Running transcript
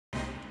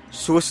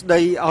សួស្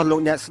តីអស់លោ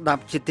កអ្នកស្ដា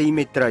ប់ជាទី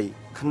មេត្រី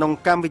ក្នុង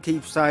កម្មវិធី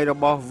ផ្សាយរ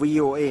បស់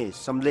VOA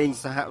សំឡេង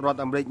សហរដ្ឋ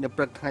អាមេរិកនៅ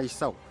ព្រឹកថ្ងៃ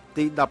សុក្រ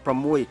ទី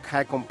16ខែ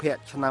កុម្ភៈ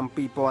ឆ្នាំ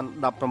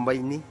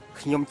2018នេះ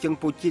ខ្ញុំជឹង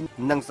ពូជីន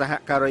និងសហ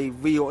ការី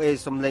VOA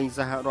សំឡេងស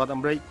ហរដ្ឋអា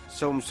មេរិក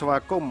សូមស្វា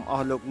គមន៍អ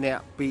ស់លោកអ្នក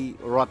ពី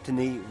រដ្ឋធា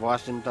នី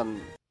Washington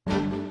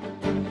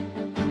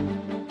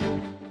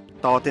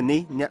តទៅ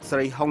នេះអ្នកស្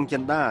រីហុងចិ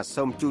ន្តា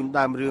សូមជូន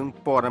ដើមរឿង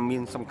ព័ត៌មា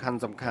នសំខាន់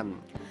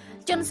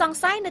ជនសង្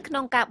ស័យនៅក្នុ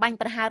ងការបាញ់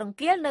ប្រហាររង្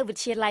គាលនៅវិ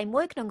ទ្យាល័យ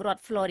មួយក្នុងរដ្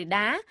ឋ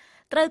Florida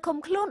ត្រូវឃុំ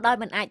ខ្លួនដោយ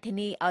មិនអាចធា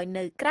នាឲ្យ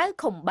នៅក្រៅ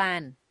ឃុំបា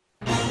ន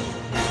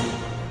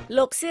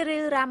លោក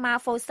Cyril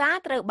Ramaphosa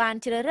ត្រូវបាន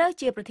ជ្រើសរើស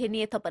ជាប្រធា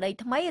នាធិបតី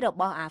ថ្មីរ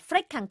បស់អាហ្វ្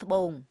រិកខាងត្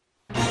បូង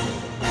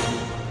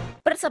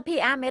ព្រឹទ្ធសភា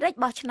អាមេរិក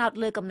បោះឆ្នោត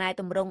លើកំណែ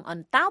ទម្រង់អ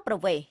ន្តោប្រ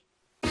វេសន៍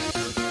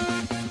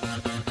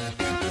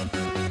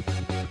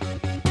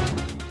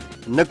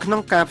នៅក្នុ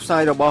ងការផ្សា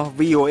យរបស់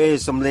VOA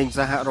សំឡេងស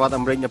ហរដ្ឋ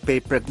អាមេរិកនៅពេល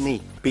ព្រឹកនេះ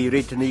ពី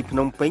រាជធានីភ្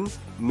នំពេញ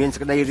មានសេ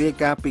ចក្តីរាយ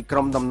ការណ៍ពីក្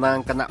រុមតំណាង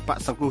គណៈបក្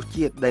សសង្គ្រោះ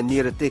ជាតិដែលនិ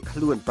រទេសខ្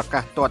លួនប្រកា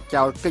សទាត់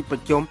ចោលកិច្ចប្រ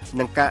ជុំ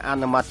និងការអ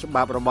នុម័តច្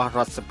បាប់របស់រ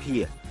ដ្ឋសភា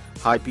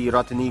ហើយពីរ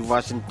ដ្ឋធានី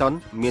Washington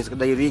មានសេច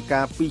ក្តីរាយកា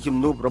រណ៍ពីជំ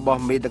នួបរប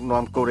ស់មេដឹក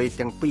នាំកូរ៉េ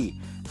ទាំងពីរ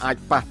អាច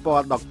ប៉ះពា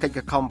ល់ដល់កិច្ច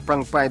ខំប្រឹ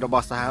ងប្រែងរប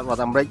ស់សហរដ្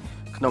ឋអាមេរិក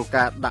ក្នុង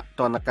ការដាក់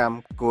ទណ្ឌកម្ម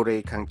កូរ៉េ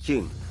ខាងជើ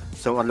ង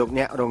សូមអរលោក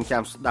អ្នករង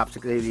ចាំស្ដាប់សេ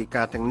ចក្តីរាយ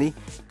ការណ៍ទាំងនេះ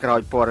ក្រោ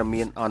យព័ត៌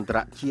មានអន្តរ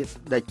ជាតិ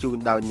ដែលជូន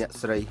ដោយអ្នក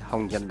ស្រីហុ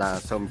ងចិន្តា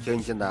សូមអញ្ជើញ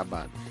ចិន្តា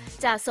បាទ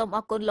ចាសសូមអ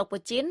រគុណលោកពូ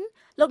ជីន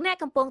លោកអ្នក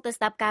កំពុងតែ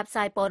ស្ដាប់ការផ្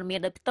សាយព័ត៌មាន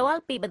ដោយផ្ទាល់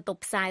ពីបន្ទប់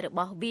ផ្សាយរប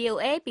ស់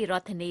VOA ពីរ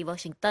ដ្ឋធានី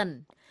Washington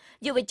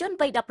យុវជន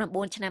វ័យ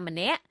19ឆ្នាំម្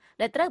នាក់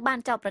ដែលត្រូវបាន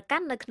ចោទប្រកា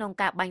ន់នៅក្នុង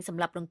ការបាញ់ស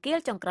ម្លាប់រង្គាល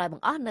ចុងក្រោយប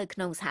ង្អស់នៅក្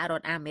នុងសហរ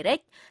ដ្ឋអាមេរិក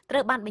ត្រូ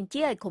វបានបញ្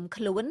ជាឲ្យឃុំ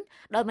ខ្លួន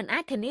ដោយមិនអា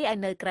ចធានាឲ្យ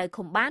នៅក្រៅ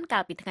ឃុំបានកា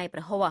លពីថ្ងៃប្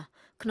រហ័ស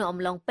ក្នុងអំ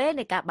ឡុងពេល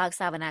នៃការបើក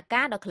សវនា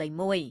ការដ៏ខ្លី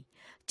មួយ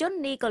ជន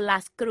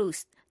Nicholas Cruz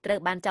ត្រូវ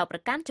បានចោទប្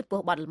រកាន់ចំពោះ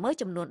បទល្មើស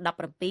ចំនួន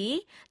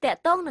17ទាក់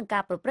ទងនឹងកា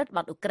រប្រព្រឹត្តប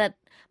ទឧក្រិដ្ឋ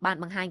បាន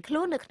បង្ហាញខ្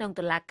លួននៅក្នុង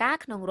តុលាការ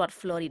ក្នុងរដ្ឋ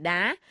Florida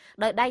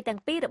ដោយដៃទាំង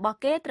ពីររបស់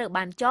គេត្រូវ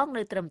បានចង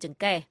នៅត្រឹមចង្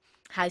កេះ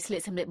ហើយស្លៀ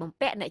កសម្លៀកបំ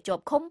ពាក់អ្នកជា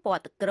ប់ឃុំព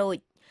ណ៌ទឹកក្រូច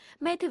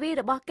មេធាវី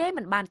របស់គេ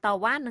មិនបានត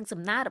វ៉ានឹង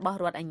សំណើរបស់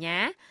រដ្ឋអាជ្ញា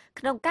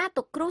ក្នុងការ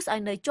ទុកគ្រូសឲ្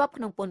យនៅជាប់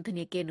ក្នុងពន្ធ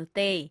នាគារនោះ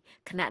ទេ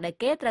ខណៈដែល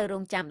គេត្រូវរ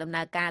ងចាំដំ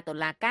ណើរការតុ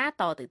លាការ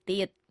តទៅ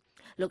ទៀត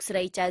លោកស្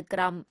រីចៅក្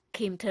រម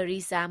Kim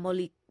Teresa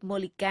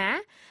Mollica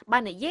បា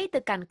ននិយាយទៅ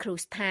កាន់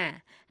Cruz ថា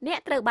អ្នក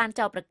ត្រូវបាន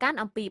ចោទប្រកាន់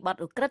អំពីបទ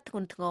ឧក្រិដ្ឋធ្ង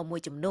ន់ធ្ងរមួ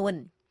យចំនួន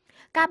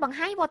ការបង្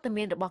ហាញវត្ត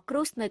មានរបស់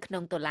Cruz នៅក្នុ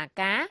ងតុលា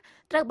ការ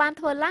ត្រូវបាន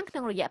ធ្វើឡើងក្នុ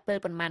ងរយៈពេល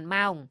ប្រមាណ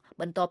ម៉ោង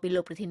បន្ទាប់ពីលោ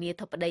កប្រធានា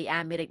ធិបតី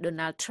អាមេរិក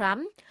Donald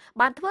Trump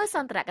បានធ្វើស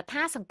ន្ទរក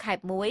ថាសង្ខេប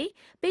មួយ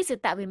ពីសេ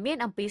តវិមាន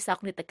អំពីសោក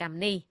នាដកម្ម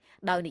នេះ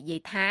ដោយនិយាយ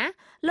ថា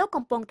លោក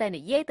កំពុងតែ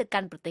និយាយទៅកា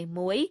ន់ប្រទេស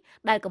មួយ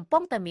ដែលកំពុ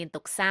ងតែមាន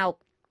ទុក្ខសោក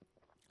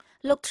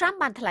លោក Trump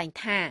បានថ្លែង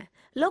ថា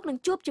លោកនឹង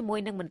ជួបជាមួយ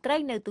នឹងមន្ត្រី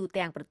នៅទូ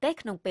ទាំងប្រទេស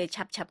ក្នុងពេល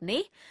ឆាប់ៗ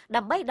នេះ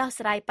ដើម្បីដោះ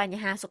ស្រាយបញ្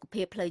ហាសុខ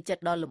ភាពផ្លូវចិត្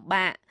តដ៏លំ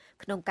បាក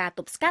ក្នុងការទ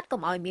ប់ស្កាត់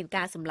កុំឲ្យមាន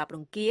ការសម្លាប់រ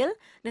ង្គាល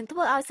និងធ្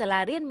វើឲ្យសាលា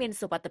រៀនមាន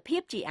សុវត្ថិភា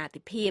ពជាអា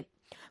ទិភាព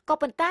ក៏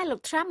ប៉ុន្តែលោក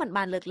Trump មិន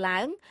បានលើកឡើ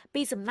ង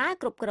ពីសំណើ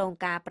គ្រប់គ្រង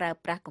ការប្រើ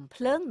ប្រាស់កាំ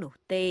ភ្លើងនោះ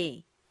ទេ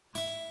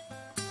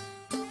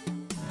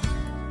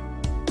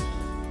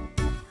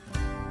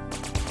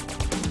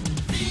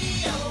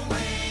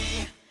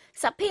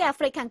សភាអា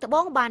ហ្វ្រិកខាងត្បូ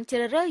ងបានជ្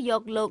រើសរើសយ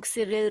កលោក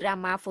Cyril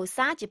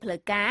Ramaphosa ជាផ្លូ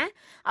វការ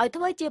ឲ្យ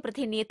ធ្វើជាប្រ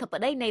ធានាធិប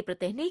តីនៃប្រ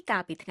ទេសនេះកា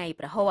លពីថ្ងៃ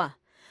ប្រហ័ស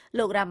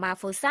លោក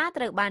Ramaphosa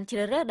ត្រូវបានជ្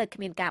រើសរើសដោយគ្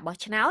មានការបោះ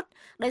ឆ្នោត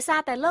ដោយសារ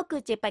តែលោកគឺ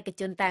ជាបេក្ខ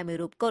ជនតែមួយ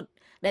រូបគត់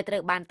ដែលត្រូ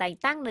វបានតែង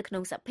តាំងនៅក្នុ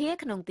ងសភា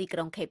ក្នុងទីក្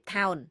រុង Cape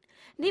Town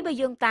នេះបើ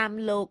យោងតាម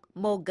លោក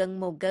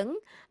Mogeng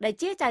ដែល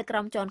ជាចៅក្រ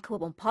មជាន់ខ្ព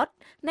ស់បំផុត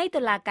នៃ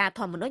តុលាការ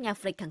ធម្មនុញ្ញអា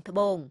ហ្វ្រិកខាងត្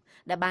បូង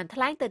ដែលបានថ្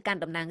លែងទៅកាន់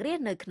តំណាងរាស្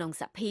ត្រនៅក្នុង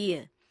សភា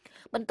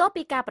បន្ទាប់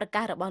ពីការប្រ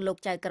កាសរបស់លោក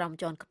ចៅក្រម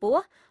ជាន់ខ្ព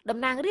ស់តំ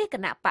ណាងរាស្ត្រគ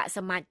ណៈបកស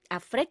មាជអា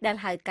ហ្វ្រិកដែល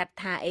ហៅកាត់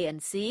ថា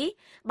ANC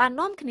បាន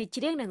នាំគ្នា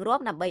ច្រៀងនិងរា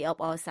ប់ដើម្បីអប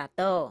អរសា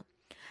ទរ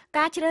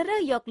ការជ្រើសរើ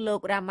សយកលោ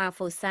ក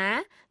Ramaphosa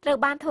ត្រូវ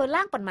បានធ្វើ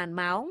ឡើងប៉ុន្មាន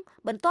ម៉ោង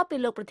បន្ទាប់ពី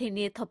លោកប្រធា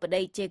នាធិប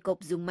តី Jacob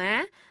Zuma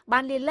បា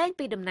នលាលែង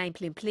ពីតំណែង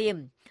ភ្លាម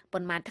ប៉ុ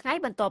ន្មានថ្ងៃ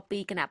បន្ទាប់ពី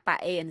គណៈបក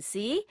ANC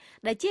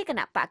ដែលជាគ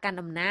ណៈបកកាន់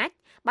អំណាច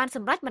បានស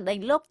ម្រេចបណ្តេញ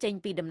លោកចេញ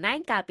ពីតំណែង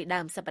កាលពីដើ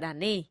មសប្តា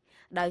ហ៍នេះ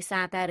ដោយសា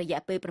រតែរយៈ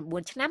ពេល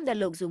9ឆ្នាំដែល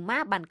លោក Zuma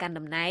បានកាន់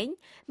តំណែង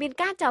មាន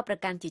ការចោទប្រ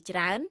កាន់ជាច្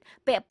រើន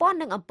ពាក់ព័ន្ធ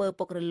នឹងអំពើ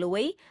ពុករលួ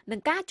យនិង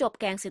ការជាប់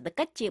គាំងសេដ្ឋ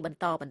កិច្ចជាបន្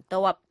តបន្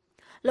ទាប់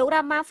លោក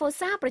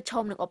Ramaphosa ប្រឈ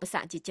មនឹងឧបស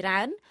គ្គជាច្រើ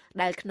ន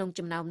ដែលក្នុង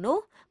ចំណោមនោះ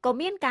ក៏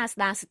មានការស្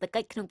ដារសេដ្ឋកិ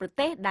ច្ចក្នុងប្រ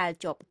ទេសដែល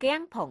ជាប់គាំ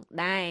ងផង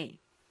ដែ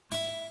រ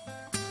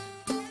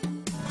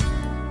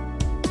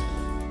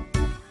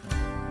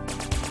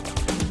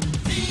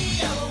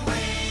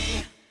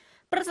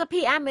ព្រឹទ្ធស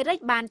ភាអាមេរិក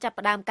បានចាប់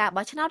ផ្ដើមការ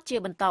បោះឆ្នោតជា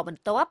បន្តប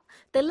ន្ទាប់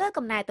ទៅលើ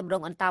កំណែទម្រ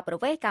ង់អន្តោប្រ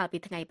វេសន៍កាលពី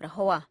ថ្ងៃប្រ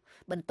ហ័ស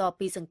បន្ទាប់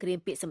ពីសង្គ្រាម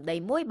ពាក្យសម្ដី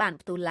មួយបាន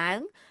ផ្ទុះឡើង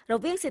រ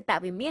វាងសេត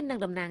វិមាននិង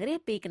តំណាងរា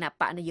ស្ត្រពីគណៈ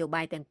បកនយោ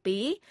បាយទាំងពី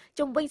រ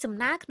ជំវិញសំ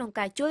ណើក្នុង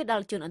ការជួយដ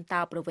ល់ជនអន្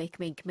តោប្រវេសន៍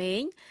ក្មេ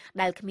ងៗ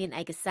ដែលគ្មាន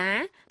ឯកសារ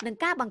និង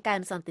ការបង្កើន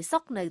សន្តិសុ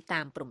ខនៅ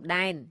តាមព្រំ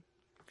ដែន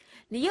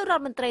នាយករ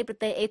ដ្ឋមន្ត្រីប្រ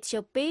ទេសអេត្យូ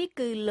ពី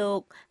គឺលោ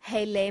ក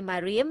Haile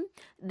Mariam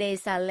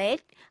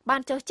Desalegn បា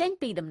នចុះចេញ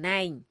ពីតំ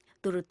ណែង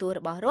ទូរទស្សន៍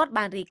របស់រដ្ឋ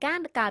បានរាយការ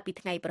ណ៍កាលពី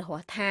ថ្ងៃប្រហ័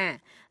សថា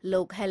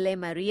លោក Helen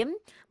Mariam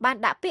បាន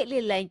ដាក់ពាក្យលា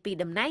លែងពី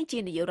តំណែងជា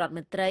នាយករដ្ឋម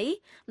ន្ត្រី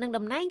និង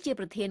តំណែងជា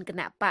ប្រធានគ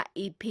ណៈបក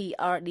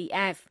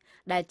EPRDF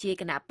ដែលជា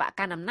គណៈបក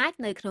កណ្ដាលអំណាច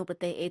នៅក្នុងប្រ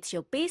ទេសអេធី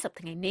អូពីសប្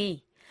តាហ៍ថ្ងៃនេះ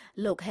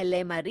លោក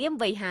Helen Mariam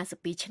វ័យ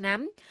52ឆ្នាំ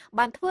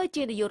បានធ្វើ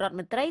ជានាយករដ្ឋ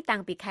មន្ត្រីតាំ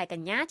ងពីខែក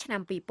ញ្ញាឆ្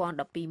នាំ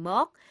2012ម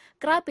ក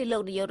ក្រោយពីលោ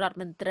កនាយករដ្ឋ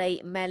មន្ត្រី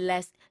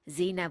Meles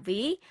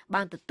Zenawi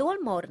បានទទួល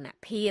មរណ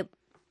ភាព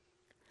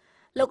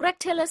លោក Rex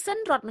Tillerson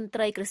រដ្ឋមន្ត្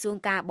រីក្រសួង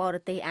ការបរ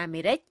ទេសអា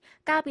មេរិក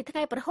កាលពីថ្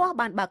ងៃប្រហ័ស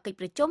បានបើកកិច្ច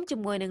ប្រជុំជា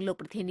មួយនឹងលោក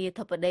ប្រធានា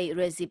ធិបតី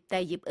Recep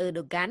Tayyip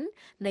Erdogan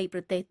នៃប្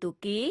រទេសទូ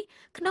គី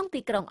ក្នុង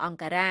ទីក្រុងអង្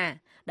ការ៉ា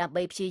ដើម្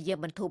បីព្យាយាម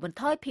បន្ធូរបន្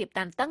ថយភាព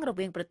តានតឹងរ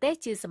វាងប្រទេស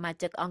ជាសមា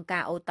ជិកអង្គកា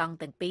រអូតង់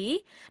ទាំងពីរ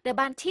ដែល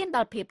បានឈានដ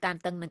ល់ភាពតាន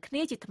តឹងនឹងគ្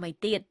នាជាថ្មី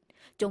ទៀត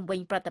ជុំវិញ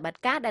ប្រតិបត្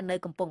តិការដែលនៅ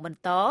កំពុងបន្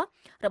ត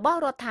របស់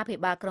រដ្ឋាភិ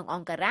បាលក្រុងអ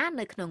ង្ការ៉ា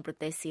នៅក្នុងប្រ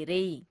ទេសស៊ី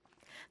រី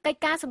កិច្ច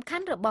ការសំខា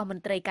ន់របស់ម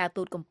ន្ត្រីការ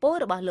ទូតកម្ពុជា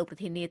របស់លោកប្រ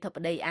ធានាធិប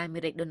តីអាមេ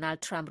រិក Donald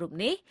Trump រូប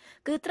នេះ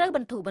គឺត្រូវប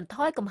ន្ធូរបន្ថ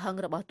យកំហឹង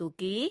របស់ទូ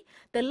គី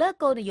ទៅលើ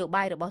គោលនយោ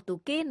បាយរបស់ទូ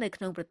គីនៅ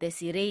ក្នុងប្រទេស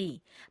ស៊ីរី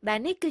ដែល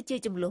នេះគឺជា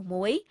ចំនួន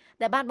មួយ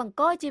ដែលបានបង្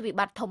កជាវិ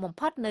បត្តិធំបំ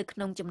ផុតនៅក្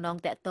នុងចំណង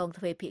តាក់ទង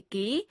ទ្វេភា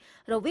គី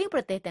រវាងប្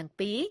រទេសទាំង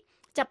ពីរ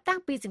ចាប់តាំង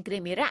ពីសង្គ្រា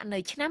មអ៊ីរ៉ាក់នៅ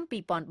ឆ្នាំ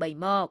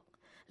2003មក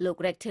លោក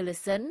Rex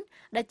Tillerson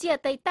ដែលជាអ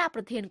តីត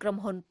ប្រធានក្រុម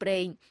ហ៊ុនប្រេ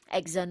ង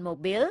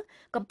ExxonMobil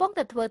កំពុង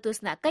តែធ្វើទស្ស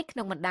នកិច្ចក្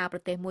នុងបណ្ដាប្រ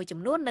ទេសមួយចំ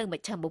នួននៅម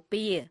ជ្ឈិមបូ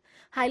ព៌ា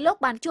ហើយលោក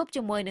បានជួប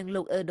ជាមួយនឹង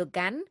លោក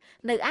Erdogan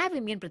នៅឯ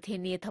វិមានប្រធា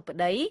នាធិប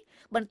តី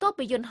បន្ទាប់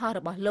ពីយន្តហោះរ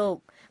បស់លោក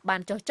បា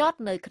នចុះចត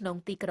នៅក្នុង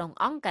ទីក្រុង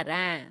អង្កា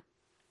រ៉ា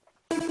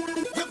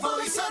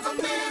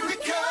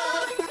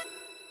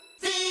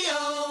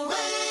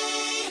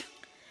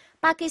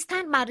ប៉ាគីស្ថា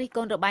នបានរិះគ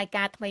ន់របាយ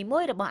ការណ៍ថ្មីមួ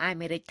យរបស់អា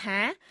មេរិកថា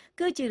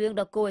គឺជារឿង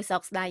ដ៏គួរឲ្យសោ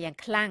កស្ដាយយ៉ាង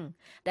ខ្លាំង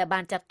ដែលបា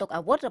នចាត់ទុក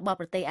អាវុធរបស់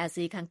ប្រទេសអា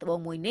ស៊ីខាងត្បូង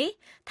មួយនេះ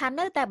ថា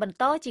នៅតែបន្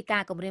តជាកា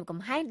រគំរាមកំ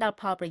ហែងដល់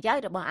ផលប្រយោជ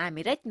ន៍របស់អា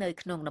មេរិកនៅ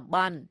ក្នុងតំប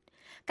ន់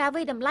ការ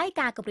វិតម្លៃ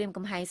ការគំរាម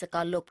កំហែងសក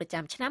លលោកប្រ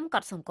ចាំឆ្នាំក៏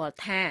សម្គាល់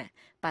ថា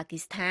ប៉ាគី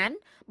ស្ថាន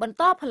បន្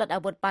តផលិតអា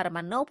វុធបរ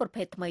មាណូប្រ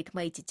ភេទថ្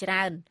មីៗជាច្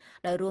រើន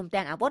ដោយរួម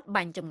ទាំងអាវុធ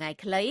បាញ់ចម្ងាយ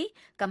ខ្លី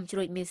កាំជ្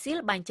រួចមីស៊ីល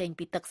បាញ់ចេញ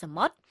ពីទឹកស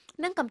មុទ្រ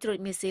និងកាំជ្រួច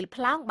មីស៊ីល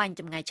ផ្លោងបាញ់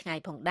ចម្ងាយឆ្ងាយ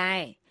ផងដែ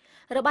រ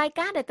របាយ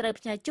ការណ៍ដែលត្រូវ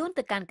ផ្ញើជូន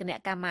ទៅកាន់គណៈ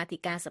កម្មាធិ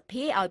ការស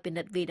ភាឲ្យពិ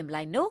និត្យវិតម្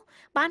លៃនោះ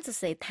បានសរ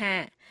សេរថា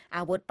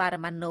អាវុធបរ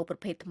មាណូប្រ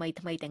ភេទថ្មី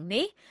ៗទាំង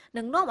នេះ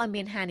នឹងនាំឲ្យ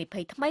មានហានិភ័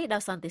យថ្មីដ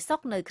ល់សន្តិសុខ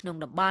នៅក្នុង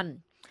តំបន់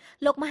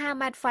លោកមហា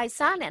ម៉ាត់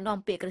Faisal អ្នកនាំ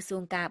ពាក្យក្រសួ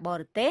ងការប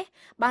រទេស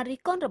បានរិះ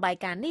គន់របាយ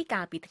ការណ៍នេះ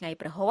កាលពីថ្ងៃ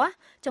ប្រហ័ស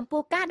ចំ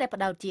ពោះការដែល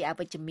ផ្ដោតជាអ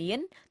វិជ្ជមាន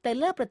ទៅ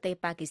លើប្រទេស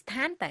ប៉ាគីស្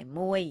ថានតែ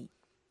មួយ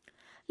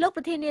លោក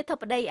ប្រធានាធិ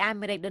បតីអា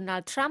មេរិក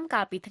Donald Trump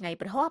កាលពីថ្ងៃ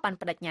ប្រហ័សបាន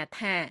បដិញ្ញា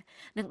ថា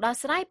នឹងដោះ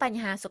ស្រាយប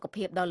ញ្ហាសុខ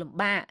ភាពដ៏លំ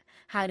បាក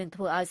ហើយនឹង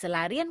ធ្វើឲ្យសា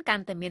លារៀនកា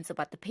ន់តែមានសុវ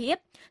ត្ថិភាព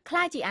ក្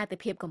លាយជាអាទិ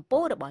ភាពកម្ពុ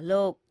ជារបស់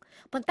លោក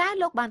ប៉ុន្តែ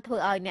លោកបានធ្វើ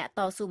ឲ្យអ្នក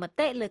តស៊ូម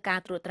តិលើការ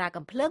ត្រួតត្រា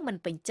កំភ្លើងមិន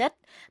ពេញចិត្ត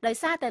ដោយ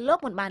សារតែលោក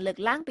មិនបានលើក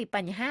ឡើងពីប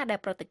ញ្ហាដែល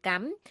ប្រតិក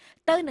ម្ម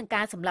ទៅនឹង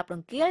ការសម្លាប់រ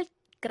ង្គាល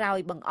ក្រោយ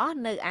បង្អស់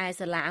នៅឯ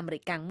សាលាអាមេរិ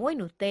កកាំងមួយ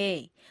នោះទេ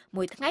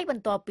មួយថ្ងៃប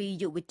ន្ទាប់ពី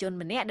យុវជន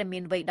ម្នាក់ដែលមា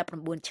នវ័យ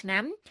19ឆ្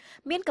នាំ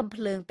មានកំ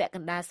ភ្លើងពាក់ក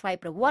ណ្ដាលស្វ័យ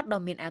ប្រវត្តិ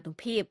ដ៏មានអានុ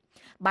ភាព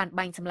បាន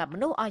បាញ់សម្លាប់ម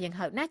នុស្សអស់យ៉ាង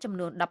ហោចណាស់ចំ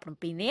នួន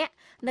17នាក់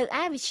នៅ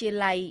ឯវិទ្យា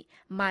ល័យ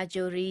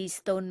Marjory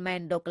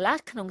Stoneman Douglas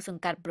ក្នុងស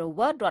ង្កាត់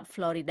Broward រដ្ឋ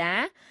Florida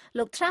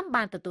លោក Trump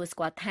បានទទួលស្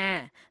គាល់ថា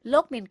លោ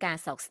កមានការ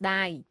សោកស្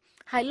ដាយ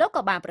ហើយលោក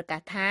ក៏បានប្រកា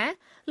សថា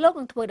លោក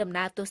នឹងធ្វើដំ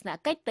ណើរទស្សន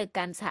កិច្ចទៅ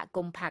កាន់សហគ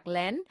មន៍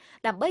Parkland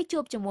ដើម្បីជួ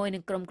បជាមួយនឹ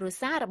ងក្រុមគ្រួ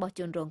សាររបស់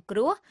ជនរងគ្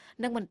រោះ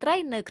និងមន្ត្រី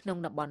នៅក្នុង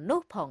តំបន់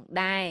នោះផង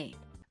ដែរ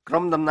ក្រុ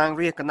មតំណាង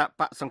រាស្ត្រគណៈ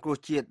បកសង្គ្រោះ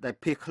ជាតិដែល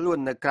ភៀសខ្លួន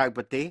នៅក្រៅ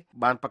ប្រទេស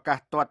បានប្រកាស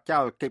ទាត់ចោ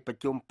លកិច្ចប្រ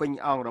ជុំពេញ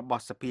អង្គរប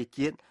ស់សភា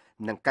ជាតិ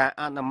និងការ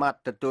អនុម័ត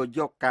ទទួលយ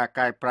កការ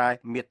កែប្រែ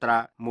មាត្រា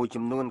មួយ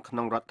ចំនួនក្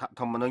នុងរដ្ឋ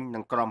ធម្មនុញ្ញនិ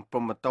ងក្រមព្រ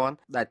ហ្មទណ្ឌ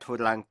ដែលធ្វើ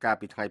ឡើងកាល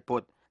ពីថ្ងៃពុ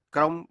ធ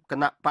ក្រុមគ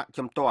ណៈបក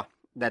ជំទាស់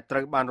ដែលត្រូ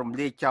វបានរំ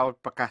លាយចោល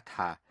ប្រកាស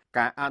ថា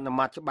ការអនុ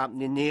ម័តច្បាប់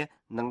នានា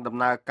និងដំ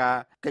ណើរការ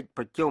កិច្ច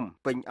ប្រជុំ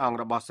ពេញអង្គ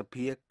របស់ស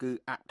ភាគឺ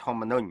អធម្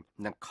មនុញ្ញ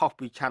និងខុស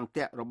ពីឆន្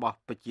ទៈរបស់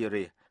ប្រជា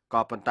រាស្ត្រ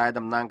ក៏ប៉ុន្តែ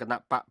តំណាងគណៈ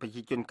បកប្រ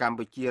ជាជនកម្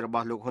ពុជារប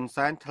ស់លោកហ៊ុន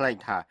សែនថ្លែង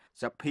ថា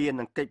សភា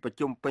និងកិច្ចប្រ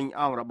ជុំពេញ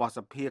អង្គរបស់ស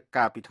ភា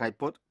កាលពីថ្ងៃ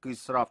ពុធគឺ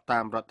ស្របតា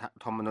មរដ្ឋ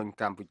ធម្មនុញ្ញ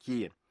កម្ពុជា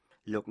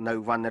លោកនៅ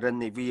វណ្ណរិន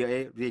នៃ VOA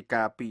រាយ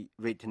ការណ៍ពី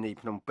រាជធានី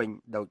ភ្នំពេញ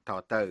ដូចត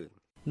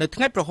ទៅនៅថ្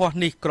ងៃប្រហ័ស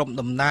នេះក្រុម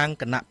តំណាង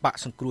គណៈបក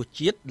សង្គ្រោះ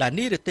ជាតិដែល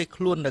និរទេស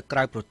ខ្លួននៅក្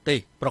រៅប្រទេស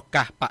ប្រ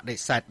កាសបដិ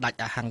សេធដាច់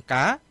អហង្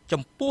ការ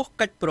ចំពោះ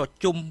កិច្ចប្រ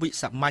ជុំវិ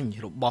សាមញ្ញ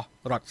របស់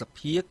រដ្ឋស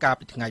ភាកាល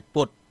ពីថ្ងៃ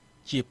ពុធ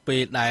ជាពេ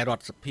លដែលរ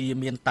ដ្ឋសភា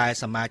មានតែ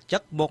សមាជិ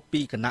កមក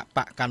ពីគណៈប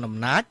កកណ្ដាលអំ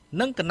ណាច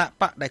និងគណៈ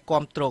បកដែល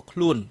គាំទ្រខ្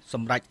លួនស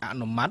ម្រាប់អ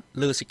នុម័ត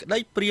លើសេចក្តី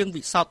ព្រាង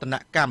វិសោធន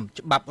កម្ម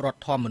ច្បាប់រដ្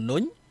ឋធម្មនុ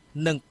ញ្ញ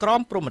និងក្រ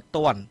មព្រហ្មទ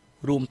ណ្ឌ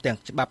រួមទាំង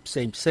ច្បាប់ផ្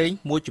សេងៗ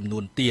មួយចំ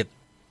នួនទៀត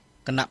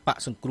គណៈបក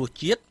សង្គ្រោះ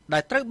ជាតិដែ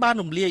លត្រូវបាន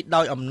រំលាយ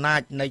ដោយអំណា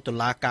ចនៃតុ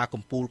លាការ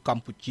កំពូលក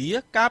ម្ពុជា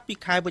កាលពី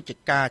ខែវិច្ឆិ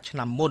កាឆ្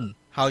នាំមុន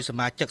ហើយស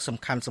មាជិកសំ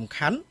ខា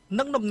ន់ៗ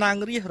និងតំណាង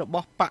រាស្ត្ររប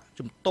ស់បក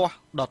ជំទាស់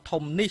ដ៏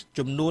ធំនេះ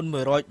ចំនួន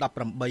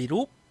118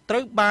រូបត្រូ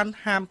វបាន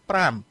ហាម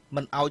5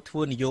មិនឲ្យធ្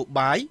វើនយោ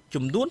បាយ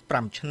ចំនួន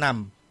5ឆ្នាំ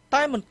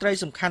តែមន្ត្រី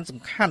សំខា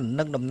ន់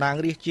និងតំណាង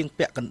រាស្ត្រជាង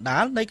ពាក់កណ្ដា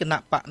លនៃគណៈ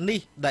បកនេះ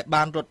ដែល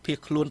បានរត់ភៀស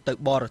ខ្លួនទៅ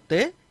បរ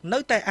ទេសនៅ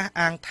តែអះ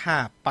អាងថា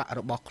បករ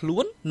បស់ខ្លួ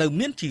ននៅ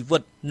មានជីវិ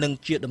តនិង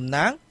ជាតំ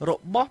ណាងរ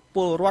បស់ព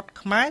លរដ្ឋ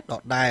ខ្មែរដ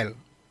ដែល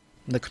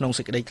នៅក្នុង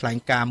សេចក្តីថ្លែង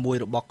ការណ៍មួយ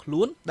របស់ខ្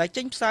លួនដែល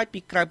ចេញផ្សាយពី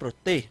ក្រៅប្រ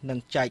ទេសនិង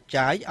ចែក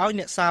ចាយឲ្យ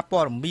អ្នកសារព័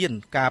ត៌មាន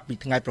កាលពី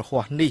ថ្ងៃប្រហ័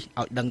សនេះ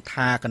ឲ្យដឹង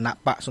ថាគណៈ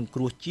បកសង្គ្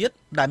រោះជាតិ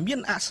ដែលមាន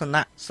អាស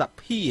នៈស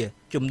ភា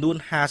ចំនួន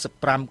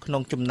55ក្នុ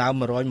ងចំណោម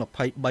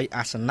123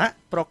អាសនៈ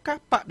ប្រកាស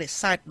បដិ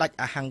សេធដាច់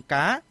អហង្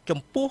ការចំ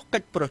ពោះកិ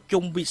ច្ចប្រ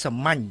ជុំវិសា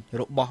មញ្ញ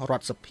របស់រ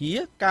ដ្ឋសភា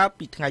កាល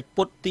ពីថ្ងៃ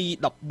ពុធទី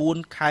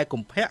14ខែកុ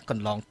ម្ភៈក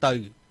ន្លង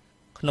ទៅ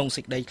ក្នុង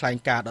សេចក្តីថ្លែង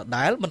ការណ៍ដ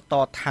ដែលបន្ត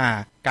ថា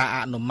ការអ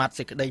នុម័ត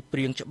សេចក្តីព្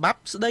រាងច្បាប់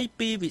ស្តី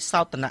ពីវិ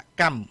សោធន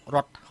កម្មរ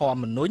ដ្ឋធ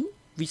ម្មនុញ្ញ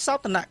វិសោ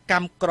ធនក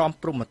ម្មក្រម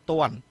ព្រហ្មទ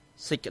ណ្ឌ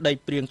សេចក្តី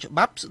ព្រាងច្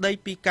បាប់ស្តី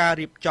ពីការ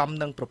រៀបចំ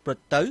និងប្រព្រឹ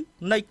ត្តទៅ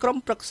នៃក្រម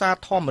ប្រឹក្សា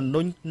ធម្ម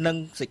នុញ្ញនិង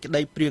សេចក្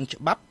តីព្រាង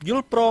ច្បាប់យ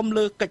ល់ព្រម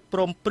លើកិច្ចព្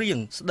រមព្រៀង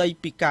ស្តី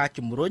ពីការ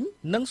ជំរុញ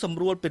និងសម្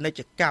រួលពាណិជ្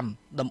ជកម្ម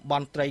តំប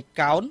ន់ត្រី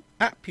កោណ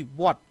អភិ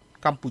វឌ្ឍ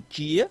កម្ពុ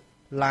ជា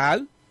ឡាវ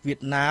វៀត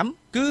ណាម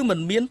គឺមិន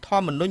មានធ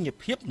ម្មនុញ្ញ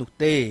ភាពនោះ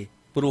ទេ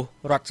ព្រោះ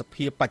រដ្ឋស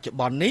ភាបច្ចុប្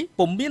បន្ននេះ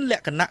ពុំមានល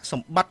ក្ខណៈស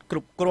ម្បត្តិគ្រ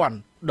ប់គ្រាន់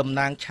តំ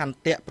ណាងឆន្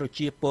ទៈប្រ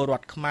ជាពលរ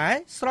ដ្ឋខ្មែរ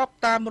ស្រប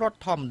តាមរដ្ឋ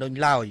ធម្មនុញ្ញ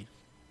ឡើយ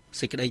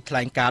សេចក្តីថ្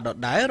លែងការណ៍ដ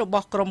ដែលរប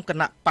ស់ក្រុមគ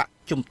ណៈបក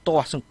ជំទា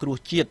ស់សង្គ្រោះ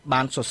ជាតិ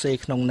បានសរសេរ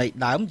ក្នុងន័យ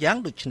ដើមយ៉ាង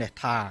ដូចនេះ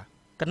ថា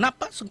គណៈ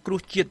បកសង្គ្រោះ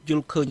ជាតិយ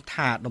ល់ឃើញ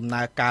ថាដំ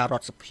ណើរការរ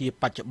ដ្ឋសភា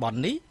បច្ចុប្បន្ន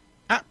នេះ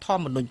អធ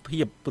ម្មនុញ្ញ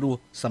ភាពព្រោះ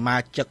សមា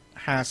ជិក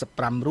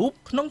55រូប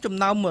ក្នុងចំ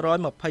ណោម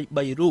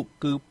123រូប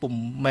គឺពុំ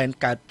មែន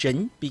កើតចេញ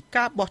ពី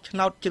ការបោះឆ្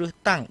នោតជ្រើស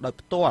តាំងដោយ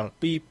ផ្ទាល់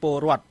ពីពល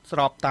រដ្ឋស្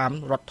របតាម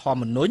រដ្ឋធ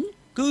ម្មនុញ្ញ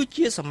គឺ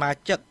ជាសមា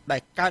ជិកដែ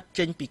លកើត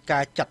ចេញពីកា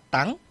រចាត់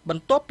តាំងប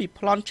ន្ទាប់ពី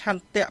ប្លន់ឆ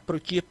ន្ទៈប្រ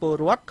ជាពល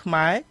រដ្ឋខ្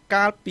មែរ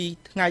កាលពី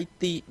ថ្ងៃ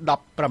ទី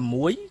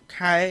16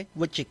ខែ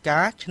វិច្ឆិកា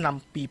ឆ្នាំ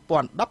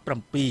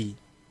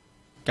2017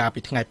កាលពី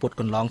ថ្ងៃពុធ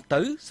កន្លង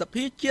ទៅស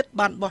ភាជាតិ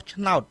បានបោះ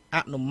ឆ្នោតអ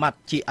នុម័ត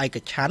ជាឯក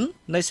ច្ឆន្ទ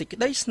នៃសេចក្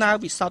តីស្នើ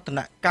វិសោធន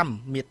កម្ម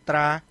មាត្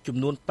រាចំ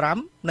នួន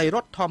5នៃរ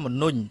ដ្ឋធម្ម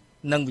នុញ្ញ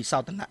និងវិសោ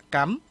ធនក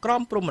ម្មក្រ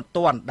មព្រហ្មទ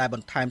ណ្ឌដែលប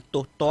ន្ថែម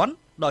ទោសទណ្ឌ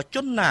ដល់ជ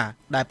នណា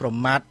ដែលប្រ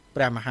មាថ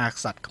ព្រះមហា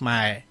ក្សត្រខ្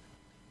មែរ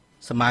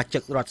សមាជិ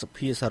ករដ្ឋស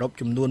ភាសរុប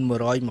ចំនួន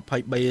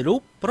123រូ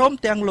បព្រម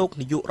ទាំងលោក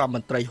នាយករដ្ឋម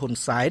ន្ត្រីហ៊ុន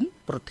សែន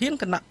ប្រធាន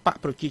គណៈបក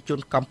ប្រជាជន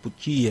កម្ពុ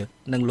ជា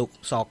និងលោក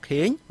ស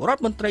ខេងរដ្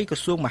ឋមន្ត្រីក្រ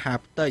សួងមហា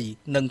ផ្ទៃ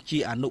និងជា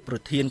អនុប្រ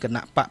ធានគ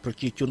ណៈបកប្រ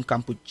ជាជនក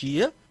ម្ពុជា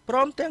ព្រ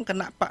មទាំងគ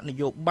ណៈបកន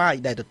យោបាយ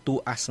ដែលទទួល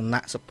អាស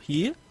នៈសភា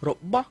រ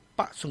បស់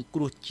បកសង្គ្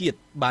រោះជាតិ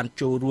បាន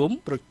ចូលរួម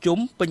ប្រជុំ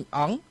ពេញអ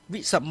ង្គ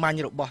វិសាមញ្ញ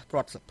របស់រ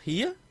ដ្ឋសភា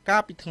កា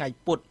លពីថ្ងៃ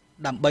ពុធ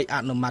ដើម្បីអ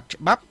នុម័ត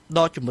ច្បាប់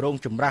ដ៏ចម្រូង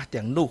ចម្រាស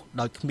ទាំងនោះ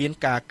ដោយគ្មាន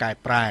ការកែ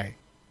ប្រែ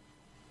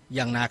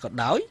យ៉ាងណាក៏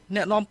ដោយអ្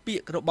នកនាំពា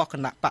ក្យរបស់គ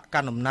ណៈបកក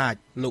ណ្ដាលអំណាច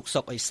លោក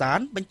សុកអេសាន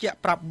បញ្ជាក់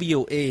ប្រាប់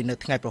VOA នៅ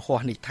ថ្ងៃប្រហ័ស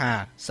នេះថា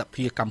ស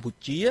ភាកម្ពុ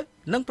ជា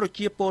និងប្រ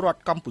ជាពលរដ្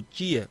ឋកម្ពុ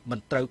ជាមិន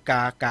ត្រូវ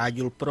ការយ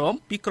ល់ព្រម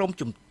ពីក្រម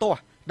ជំទាស់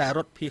ដែលរ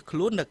ត់ភៀសខ្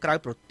លួននៅក្រៅ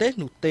ប្រទេស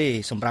នោះទេ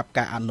សម្រាប់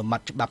ការអនុម័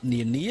តច្បាប់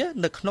នានា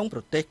នៅក្នុងប្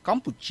រទេសក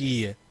ម្ពុជា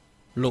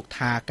លោក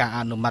ថាការ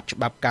អនុម័តច្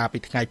បាប់កាលពី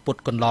ថ្ងៃពុធ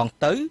កន្លង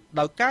ទៅ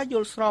ដោយការយ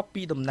ល់ស្រប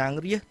ពីតំណាង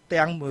រាស្ត្រ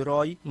ទាំង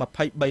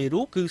123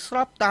រូបគឺស្រ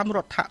បតាមរ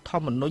ដ្ឋធ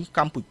ម្មនុញ្ញក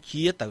ម្ពុ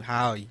ជាទៅ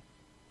ហើយ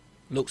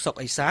លោកសុក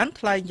អេសាន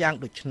ថ្លែងយ៉ាង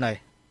ដូចនេះ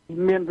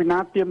មានវិណា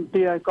ទាម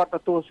ទារឲ្យគាត់ទ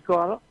ទួលស្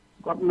គាល់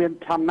គាត់មាន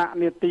ឋានៈ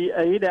នីតិ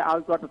អីដែលឲ្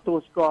យគាត់ទទួល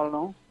ស្គាល់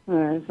នោះ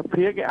ស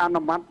ភាគេអ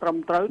នុម័តត្រឹម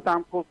ត្រូវតា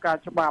មគោលការ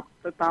ណ៍ច្បាប់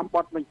ទៅតាមប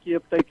ទបញ្ជា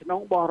ផ្ទៃក្នុង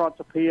របស់រដ្ឋ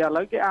សភាឥ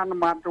ឡូវគេអនុ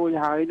ម័តរួច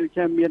ហើយដូច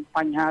ជាមានប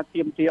ញ្ហា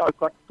ទាមទារឲ្យ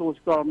គាត់ទទួល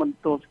ស្គាល់មិនទ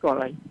ទួលស្គាល់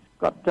អី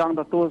គាត់ចង់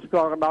ទទួលស្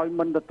គាល់ក៏ដោយ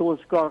មិនទទួល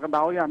ស្គាល់ក៏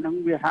ដោយអានឹង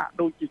វាហាក់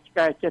ដូចជាឆ្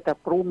កែចេះតែ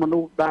ព្រុសមនុ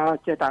ស្សដើរ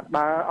ចេះតែ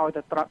ដើរឲ្យ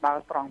តែដើរ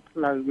ត្រង់ផ្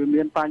លូវវា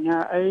មានបញ្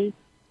ហាអី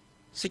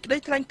សេចក្តី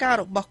ថ្លែងការណ៍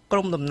របស់ក្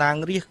រុមតំណាង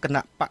រាស្ត្រគ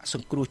ណៈបកស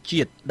ង្គ្រោះ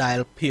ជាតិដែល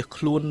ភៀស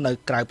ខ្លួននៅ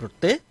ក្រៅប្រ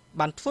ទេស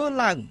បានធ្វើ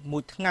ឡើងមួ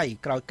យថ្ងៃ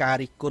ក្រោយការ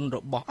រិះគន់រ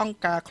បស់អង្គ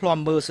ការឃ្លាំ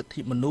មើលសិទ្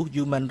ធិមនុស្ស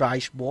Human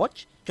Rights Watch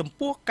ចំ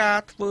ពោះការ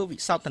ធ្វើវិ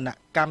សោធន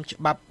កម្មច្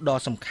បាប់ដ៏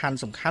សំ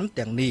ខាន់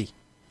ទាំងនេះ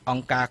អ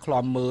ង្គការឃ្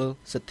លាំមើល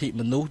សិទ្ធិ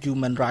មនុស្ស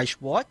Human Rights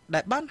Watch ដែ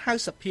លបានហៅ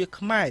សភា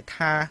ខ្មែរ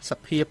ថាស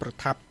ភាប្រ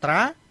ថាប់ត្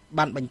រា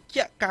បានបញ្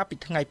ជាក់កាលពី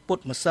ថ្ងៃពុធ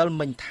ម្សិល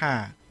មិញថា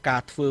កា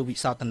រធ្វើវិ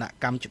សោធន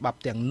កម្មច្បាប់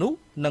ទាំងនោះ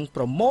នឹង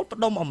ប្រមូលផ្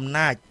ដុំអំ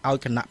ណាចឲ្យ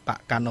គណៈបក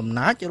កណ្ដាលអំ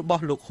ណាចរប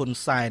ស់លោកហ៊ុន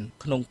សែន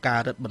ក្នុងការ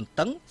រឹតបន្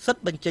តឹងសិទ្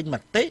ធិបញ្ចេញម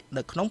តិ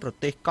នៅក្នុងប្រ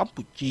ទេសកម្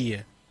ពុជា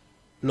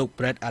លោក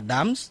Brett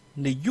Adams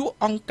នាយក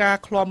អង្គការ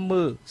ឃ្លាំ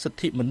មើលសិទ្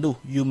ធិមនុស្ស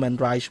Human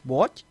Rights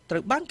Watch ត្រូ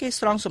វបានគេ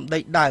ស្រង់សម្ដី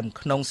ដើម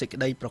ក្នុងសេចក្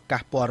តីប្រកា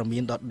សព័ត៌មា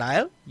នដដែ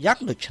លយ៉ាង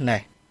ដូច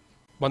នេះ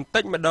បន្តិ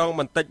ចម្ដង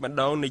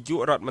នាយក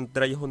រដ្ឋមន្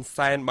ត្រីហ៊ុន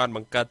សែនបានប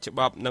ង្កើតច្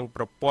បាប់និង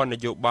ប្រព័ន្ធន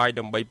យោបាយ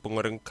ដើម្បីព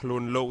ង្រឹងខ្លួ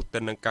នលោកទៅ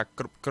នឹងការ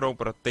គ្រប់គ្រង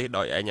ប្រទេស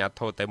ដោយអាជ្ញា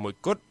ធរតែមួយ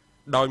គត់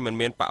ដោយមិន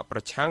មានបកប្រ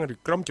ឆាំងឬ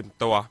ក្រុមជំ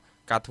ទាស់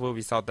ការធ្វើ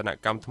វិសោធន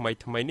កម្ម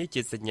ថ្មីនេះ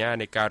ជាសញ្ញា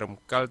នៃការរំ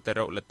កិលទៅ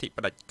រកលទ្ធិ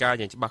ផ្ដាច់ការ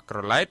យ៉ាងច្បាស់ក្រ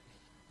ឡែត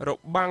រ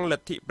បាំងល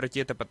ទ្ធិប្រ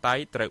ជាធិបតេយ្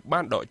យត្រូវបា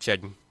នដកចេញ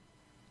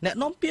អ្នក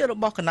នាំពាក្យរ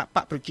បស់គណៈប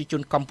កប្រជាជ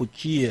នកម្ពុ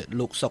ជា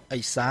លោកសុកអេ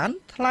សាន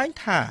ថ្លែង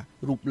ថា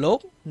រូបលោក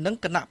និង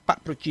គណៈបក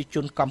ប្រជាជ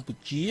នកម្ពុ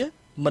ជា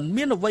មិន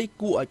មានអ្វី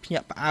គួរឲ្យភ្ញា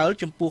ក់ផ្អើល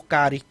ចំពោះ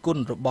ការរិះគ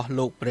ន់របស់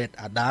លោក Brett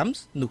Adams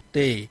នោះ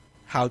ទេ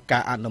ហើយកា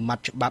រអនុម័ត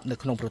ច្បាប់នៅ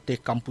ក្នុងប្រទេស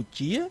កម្ពុ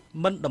ជា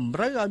មិនតម្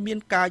រូវឲ្យមាន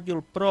ការយ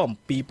ល់ព្រម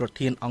ពីប្រ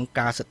ធានអង្គ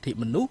ការសិទ្ធិ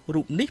មនុស្ស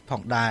រូបនេះផ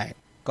ងដែរ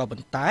ក៏ប៉ុ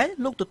ន្តែ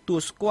លោកទទួល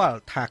ស្គាល់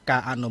ថាកា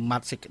រអនុម័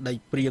តសេចក្តី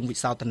ព្រាងវិ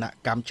សោធន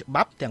កម្មច្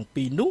បាប់ទាំង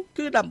ពីរនោះ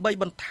គឺដើម្បី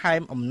បន្ថែ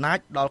មអំណាច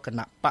ដល់គ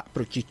ណៈបក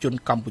ប្រជាជន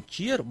កម្ពុ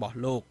ជារបស់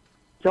លោក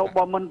ចូល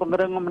បើមិនពង្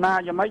រឹងអំណាច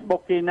យ៉ាងម៉េចបុ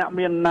កគេអ្នក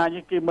មានអំណាច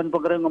គេមិនព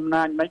ង្រឹងអំ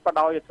ណាចមិនប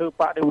ដ ாய் ធ្វើ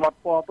បដិវត្ត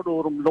ពណ៌ផ្ដួល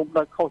រំលោភ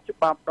ដោយខុសច្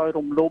បាប់ដោយ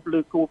រំលោភលើ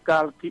គោលកា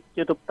រណ៍លទ្ធិ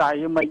ជាតិបតេយ្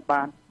យមិន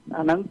បាន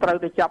អាហ្នឹងត្រូវ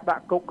តែចាប់ដា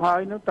ក់គុកហើយ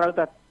នឹងត្រូវ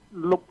តែ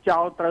លុបចោ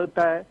លត្រូវ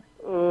តែ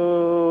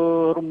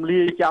រំ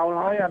លាយចោល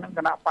ហើយអាហ្នឹងគ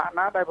ណៈបក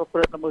ណាដែលប្រព្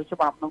រឹត្តល្មើសច្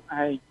បាប់នោះ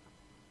ឯង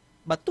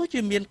បើទោះជា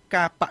មាន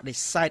ការបដិ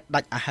សេធ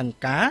ដាច់អហង្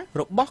ការ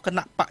របស់គ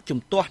ណៈបកជំ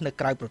ទាស់នៅ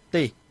ក្រៅប្រ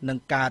ទេសនិង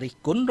ការរិះ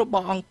គន់រប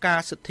ស់អង្គការ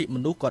សិទ្ធិម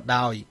នុស្សក៏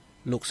ដោយ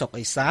លោកសុក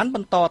អេសានប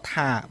ន្ត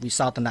ថាវិ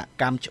សោធន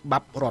កម្មច្បា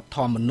ប់រដ្ឋធ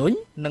ម្មនុញ្ញ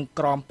និង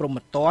ក្រមព្រហ្ម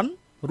ទណ្ឌ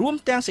រួម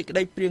ទាំងសេចក្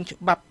តីព្រាងច្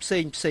បាប់ផ្សេ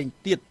ង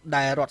ទៀត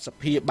ដែលរដ្ឋស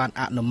ភាបាន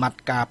អនុម័ត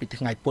កាលពី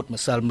ថ្ងៃពុធ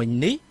ម្សិលមិញ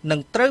នេះនឹ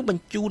ងត្រូវប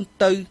ញ្ជូន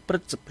ទៅព្រឹ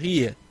ទ្ធសភា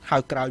ហើ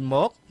យក្រោយម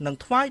កនឹង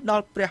ថ្វាយដ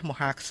ល់ព្រះម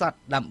ហាក្សត្រ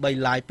ដើម្បី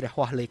ឡាយព្រះហ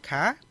ស្ថលេ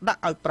ខាដា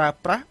ក់ឲ្យប្រើ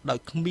ប្រាស់ដោយ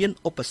គ្មាន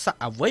ឧបសគ្គ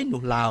អ្វី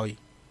នោះឡើយ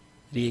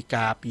រាយ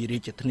ការណ៍ពីរា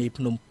ជធានី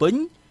ភ្នំពេញ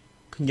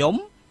ខ្ញុំ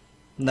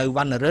នៅវ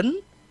ណ្ណរិន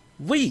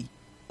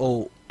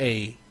VOA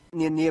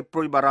នានាព្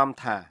រួយបារម្ភ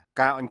ថា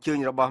ការអញ្ជើញ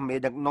របស់មេ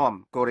ដឹកនាំ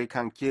កូរ៉េ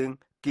ខាងជើង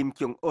គីម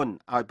ចុងអ៊ុន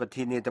ឲ្យប្រ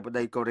ធានាធិប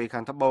តីកូរ៉េខា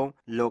ងត្បូង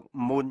លោក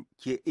មូន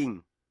ជាអ៊ីង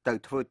ទៅ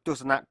ធ្វើទស្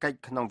សនកិច្ច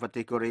ក្នុងប្រ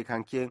ទេសកូរ៉េខា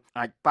ងជើង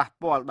អាចប៉ះ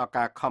ពាល់ដល់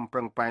ការខំប្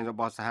រឹងប្រែងរ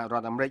បស់សហរ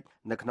ដ្ឋអាមេរិក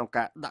នៅក្នុង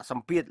ការដាក់ស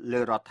ម្ពាធលើ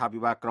រដ្ឋាភិ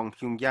បាលក្រុងព្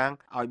យុងយ៉ាង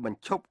ឲ្យបញ្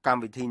ឈប់កម្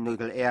មវិធីនុយ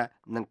ក្លេអ៊ែរ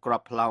និងគ្រា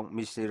ប់ផ្លោង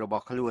មីស៊ីលរប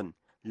ស់ខ្លួន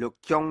លោក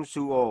ចុង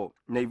ស៊ូអូ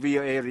នៃ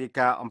VOA រាយ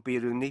ការណ៍អំពី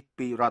រឿងនេះ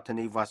ពីរដ្ឋធា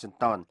នី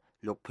Washington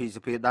លោកភីស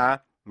ភាដា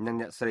និង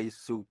អ្នកស្រី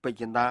ស៊ូពេជ្រ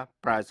ចិន្តា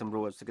ប្រាយសម្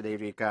រួលសេចក្តី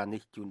រាយការណ៍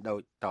នេះជូនដូច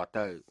ត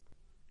ទៅ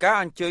ការ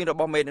អញ្ជើញរ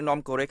បស់មេដឹកនាំ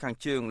កូរ៉េខាង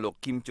ជើងលោក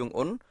គីមចុង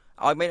អ៊ុន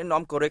ឲ្យមេដឹក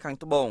នាំកូរ៉េខាង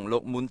ត្បូងលោ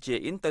កមូនជា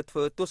អ៊ីនទៅធ្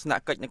វើទស្សន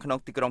កិច្ចនៅក្នុង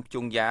ទីក្រុងព្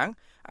យុងយ៉ាង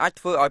អាច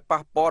ធ្វើឲ្យ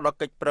ប៉ះពាល់ដល់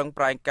កិច្ចប្រឹង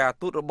ប្រែងការ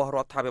ទូតរបស់រ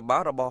ដ្ឋាភិបា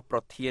លរបស់ប្រ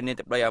ធានា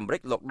ធិបតីអាមេរិ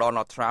កលោក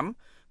Donald Trump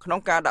ក្នុង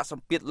ការដាក់ស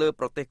ម្ពាធលើ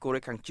ប្រទេសកូ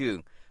រ៉េខាងជើង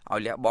ឲ្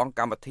យលះបង់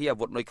កម្មវិធីអា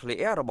វុធនុយក្លេ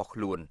អ៊ែររបស់ខ្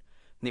លួន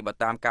នេះបើ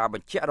តាមការប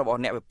ញ្ជាក់របស់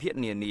អ្នកវិភាគ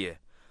នានា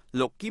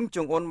លោកគីម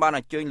ចុងអ៊ុនបាន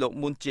អញ្ជើញលោក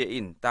មូនជា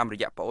អ៊ីនតាមរ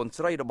យៈប្អូន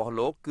ស្រីរបស់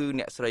លោកគឺ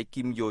អ្នកស្រី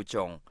គីមយ៉ូ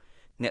ចុង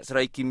អ្នកស្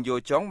រីគីមយ៉ូ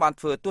ចុងបាន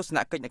ធ្វើទស្សន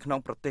កិច្ចនៅក្នុង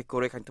ប្រទេសកូ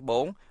រ៉េខាងត្បូ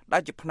ងដែ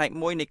លជាផ្នែក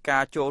មួយនៃកា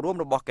រចូលរួម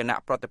របស់គណៈ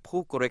ប្រតិភូ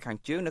កូរ៉េខាង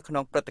ជើងនៅក្នុ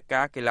ងព្រឹត្តិ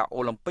ការណ៍កីឡាអូ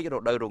ឡ িম্প ិករ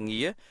ដូវរ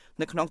ងា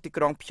នៅក្នុងទី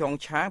ក្រុងព្យុង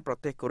ឆាងប្រ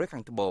ទេសកូរ៉េខា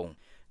ងត្បូង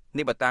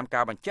នេះបើតាម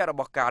ការបញ្ជាក់រ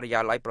បស់ការិយា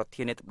ល័យប្រ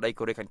ធានាធិបតី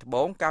កូរ៉េខាងត្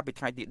បូងកាលពី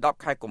ថ្ងៃទី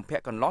10ខែកុម្ភៈ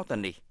កន្លងទៅ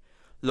នេះ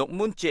លោក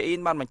មូនជាអ៊ីន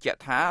បានបញ្ជាក់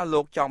ថាលោ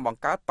កចង់បង្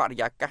កើតបរិ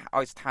យាកាស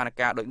ឲ្យស្ថាន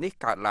ភាពដូចនេះ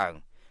កើតឡើង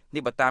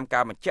នេះបើតាមកា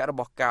របញ្ជាក់រ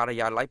បស់ការិ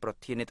យាល័យប្រ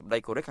ធានាធិបតី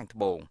កូរ៉េខាងត្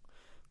បូង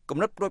គំ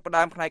និតព្រួយផ្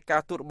ដើមផ្នែកកា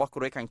រទូតរបស់កូ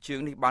រ៉េខាងជើង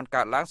នេះបាន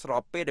កើតឡើងស្រ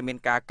បពេលដែលមាន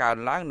ការកើន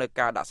ឡើងនៅ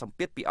ការដាក់សម្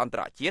ពាធពីអន្ត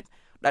រជាតិ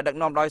ដែលដឹក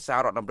នាំដោយសហ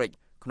រដ្ឋអាមេរិក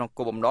ក្នុង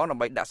គោលបំណងដើ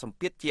ម្បីដាក់សម្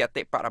ពាធជាអ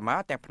តិបរមា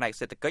ទាំងផ្នែក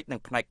សេដ្ឋកិច្ចនិង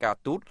ផ្នែកការ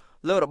ទូត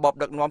លើរបប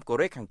ដឹកនាំកូ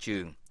រ៉េខាងជើ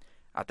ង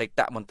អតី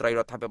តមន្ត្រីរ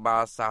ដ្ឋាភិបា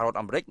លសហរដ្ឋ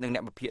អាមេរិកនិងអ្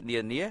នកវិភាគនា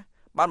នា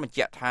បានបញ្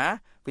ជាក់ថា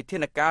វិធា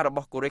នការរប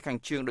ស់កូរ៉េខាង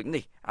ជើងដូច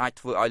នេះអាច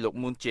ធ្វើឲ្យលោក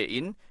មូនជា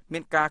អ៊ីនមា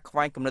នការខ្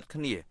វែងគំនិត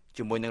គ្នា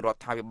ជាមួយនឹងរ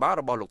ដ្ឋាភិបាល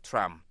របស់លោក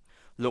Trump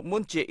លោកមូ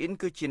នជាអ៊ីន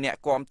គឺជាអ្នក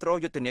គាំទ្រ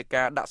យុទ្ធនា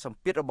ការដាក់សម្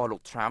ពាធរបស់លោ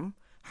ក Trump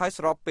ហើយ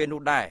ស្របពេល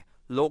នោះដែរ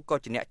លោកក៏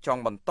ជាអ្នកច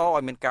ង់បន្តឲ្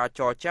យមានការ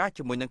ចរចា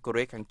ជាមួយនឹងកូ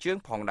រ៉េខាងជើង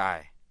ផងដែរ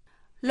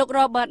លោក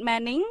Robert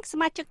Manning ស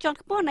មាជិកជាន់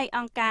ខ្ពស់នៃអ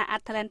ង្គការ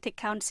Atlantic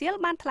Council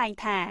បានថ្លែង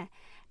ថា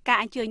ការ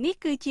អញ្ជើញនេះ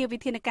គឺជាវិ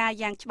ធានការ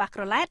យ៉ាងច្បាស់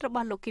ក្រឡែតរប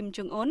ស់លោកគីម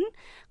ចុងអ៊ុន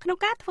ក្នុង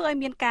ការធ្វើឲ្យ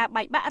មានការ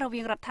បែកបាក់រ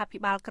វាងរដ្ឋាភិ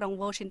បាលក្រុង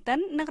Washington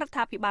និងរដ្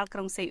ឋាភិបាលក្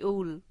រុងសេអ៊ូ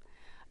ល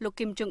លោក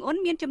គីមចុងអ៊ុន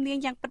មានជំនាញ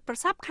យ៉ាងពិតប្រា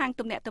កដខាង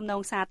ទំនាក់ទំន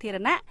ងសាធារ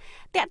ណៈ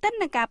ទាក់ទិន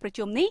នឹងការប្រ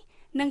ជុំនេះ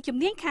និងជំ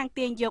នាញខាង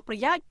ទាញយកប្រ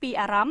យោជន៍ពី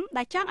អារម្មណ៍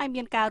ដែលចង់ឲ្យ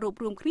មានការរួប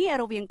រวมគ្នា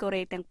រវាងកូ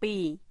រ៉េទាំងពី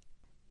រ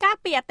កាល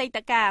ពីអតីត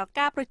កាល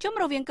ការប្រជុំ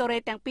រវាងកូរ៉េ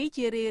ទាំងពីរ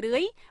ជារឿ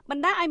យៗប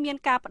ណ្ដាលឲ្យមាន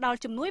ការផ្ដល់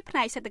ជំនួយផ្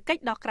នែកសេដ្ឋកិច្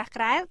ចដ៏ក្រាស់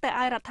ក្រែលទៅ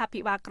ឲ្យរដ្ឋាភិ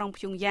បាលក្រុង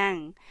ព្យុងយ៉ាង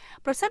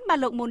ប្រសិនបើ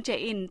លោកមូនជេ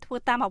អ៊ីនធ្វើ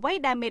តាមអ្វី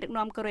ដែលមេដឹក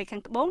នាំកូរ៉េខា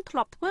ងត្បូងធ្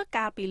លាប់ធ្វើ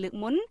កាលពីលើក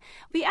មុន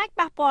វាអាច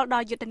ប៉ះពាល់ដ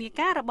ល់យុទ្ធនា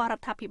ការរបស់រ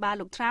ដ្ឋាភិបាល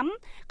លោក Trump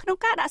ក្នុង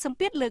ការដាក់សម្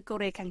ពាធលើកូ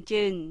រ៉េខាង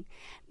ជើង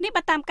នេះ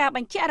បើតាមការប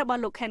ញ្ជាក់រប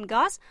ស់លោក Ken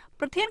Goss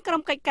ប្រធានក្រុ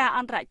មកិច្ចការអ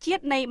ន្តរជា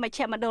តិនៃមជ្ឈ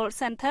មណ្ឌល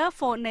Center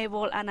for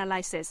Naval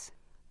Analysis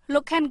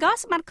លោក Ken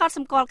Goss បានកត់ស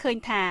ម្គាល់ឃើញ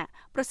ថា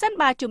ប្រសិន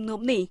បើជំនុំ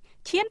នេះ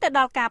ឈានទៅដ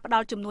ល់ការផ្ដា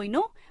ល់ជំនួយ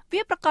នោះ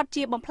វាប្រកាស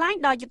ជាបំផ្លាញ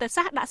ដល់យុទ្ធ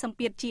សាស្ត្រដាក់សម្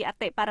ពាធជាអ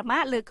តិបរមា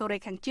លើកូរ៉េ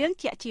ខាងជើង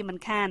ជាក់ជាមិន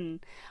ខាន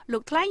លោ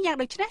កថ្លែងយ៉ាង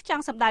ដូចនេះច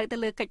ង់សម្ដៅទៅ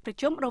លើកិច្ចប្រ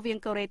ជុំរវាង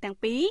កូរ៉េទាំង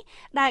ពីរ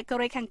ដែលកូ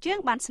រ៉េខាងជើង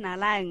បានស្នើ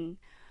ឡើង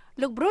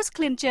លោក Bruce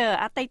Klinger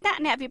អតីត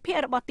អ្នកវិភាគ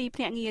របស់ទីភ្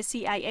នាក់ងារ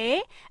CIA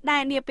ដែ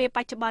លនាពេលប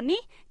ច្ចុប្បន្ន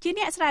នេះជា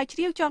អ្នកស្រាវជ្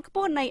រាវជាន់ខ្ព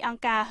ស់នៃអង្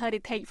គការ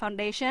Heritage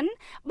Foundation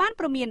បាន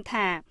ព្រមាន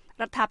ថារ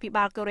រដ្ឋាភិ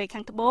បាលកូរ៉េខា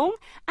ងត្បូង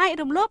អាច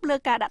រំលោភលើ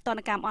ការដាក់ទណ្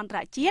ឌកម្មអន្តរ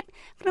ជាតិ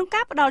ក្នុង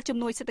ការផ្តល់ជំ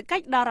នួយសេដ្ឋកិ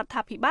ច្ចដល់រដ្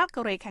ឋាភិបាល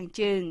កូរ៉េខាង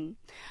ជើង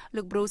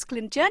លោក Bruce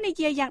Clinton និ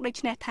យាយយ៉ាងដូច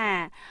នេះថា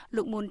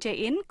លោក Moon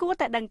Jae-in គួរ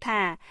តែដឹង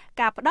ថា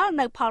ការផ្តល់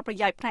នូវផលប្រ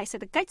យោជន៍ផ្នែកសេ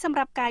ដ្ឋកិច្ចសម្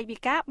រាប់កាយវិ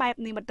ការបែប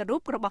និមិត្តរូ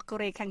បរបស់កូ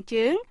រ៉េខាង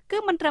ជើងគឺ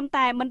មិនត្រឹម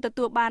តែមិនទ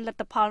ទួលបានលទ្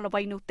ធផលអ្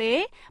វីនោះទេ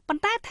ប៉ុ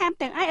ន្តែថែម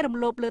ទាំងអាចរំ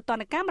លោភលើទ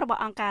ណ្ឌកម្មរប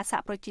ស់អង្គការសហ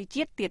ប្រជា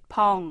ជាតិទៀតផ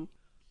ង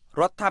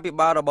រដ្ឋាភិ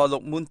បាលរបស់លោ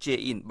ក Moon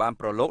Jae-in បាន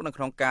ប្រឡូកនៅ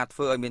ក្នុងការធ្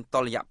វើឲ្យមានតុ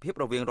ល្យភាព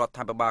រវាងរដ្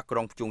ឋាភិបាលក្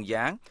រុងព្យុង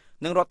យ៉ាង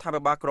និងរដ្ឋា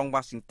ភិបាលក្រុង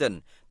Washington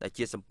ដែល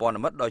ជាសម្ព័ន្ធ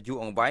មិត្តដ៏យូរ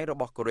អង្វែងរ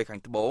បស់កូរ៉េខា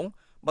ងត្បូង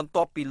បន្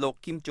ទាប់ពីលោក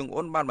Kim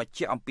Jong-un បានបញ្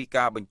ជាក់អំពី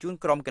ការបញ្ជូន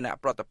ក្រុមគណៈ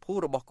ប្រតិភូ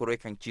របស់កូរ៉េ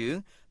ខាងជើង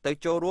ទៅ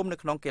ចូលរួមនៅ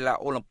ក្នុងកីឡា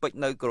អូឡ িম্প ិក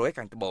នៅកូរ៉េ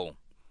ខាងត្បូង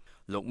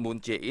លោក Moon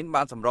Jae-in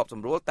បានសម្របស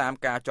ម្រួលតាម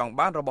ការចង់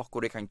បានរបស់កូ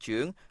រ៉េខាងជើ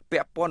ងពា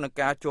ក់ព័ន្ធនឹង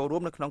ការចូលរួ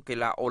មនៅក្នុងកី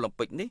ឡាអូ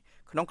ឡ িম্প ិកនេះ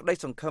ក្នុងក្តី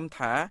សង្ឃឹម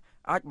ថា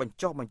អាចបញ្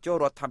ចុះបញ្ចូល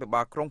រដ្ឋាភិ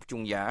បាលក្រុងព្យុ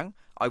ងយ៉ាង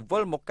ឲ្យវិ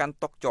លមកកាន់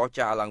តុចរ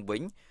ចាឡើងវិ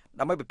ញ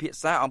ដើម្បីពិភាក្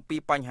សាអំពី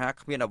បញ្ហា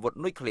គ្មានអាវុធ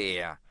នុយក្លេ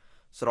អ៊ែរ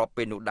ស្រប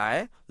ពេលនោះដែរ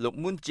លោក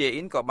Moon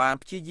Jae-in ក៏បាន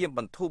ព្យាយាមប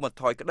ន្ធូរបន្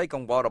ថយក្តីក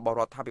ង្វល់របស់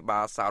រដ្ឋាភិបា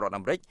លសហរដ្ឋ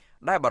អាមេរិក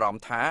ដែលបារម្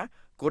ភថា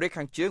កូរ៉េ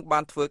ខាងជើងបា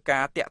នធ្វើកា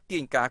រតាក់ទា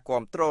ញការ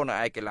គាំទ្រនៅ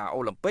ឯកីឡាអូ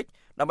ឡ িম্প ិក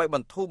ដើម្បីប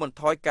ន្ធូរបន្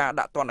ថយការ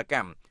ដាក់ទណ្ឌក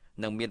ម្ម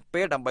និងមាន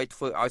ពេលដើម្បីធ្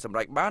វើឲ្យសម្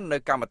រេចបាននូ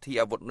វកម្មវិធី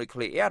អាវុធនុយក្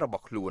លេអ៊ែររប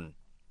ស់ខ្លួន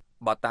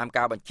បើតាម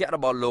ការបញ្ជាក់រ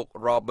បស់លោក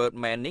Robert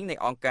Manning នៃ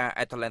អង្គការ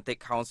Atlantic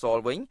Council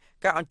វិញ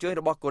ការអញ្ជើញ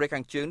របស់កូរ៉េ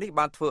ខាងជើងនេះ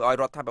បានធ្វើឲ្យ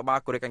រដ្ឋាភិបាល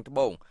កូរ៉េខាងត្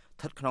បូង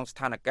ស្ថិតក្នុងស្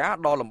ថានភាព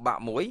ដ៏លំបាក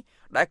មួយ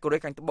ដែលកូរ៉េ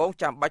ខាងត្បូង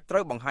ចាំបាច់ត្រូ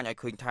វបង្ហាញឲ្យ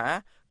ឃើញថា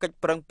កិច្ច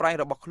ប្រឹងប្រែង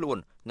របស់ខ្លួន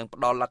នឹងផ្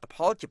ដល់លទ្ធផ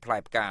លជាផ្លែ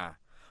ផ្កា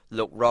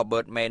លោក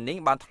Robert Manning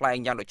បានថ្លែង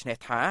យ៉ាងដូចនេះ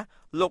ថា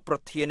លោកប្រ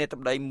ធានាធិប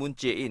តី Moon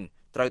Jae-in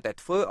ត្រូវតែ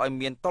ធ្វើឲ្យ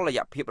មានតុល្យ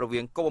ភាពរ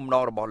វាងគោលបំណ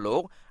ងរបស់លោ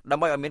កដើ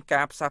ម្បីឲ្យមាន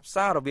ការផ្សះផ្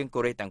សារវាងកូ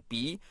រ៉េទាំង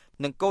ពីរ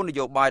និងគោលន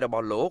យោបាយរប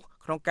ស់លោក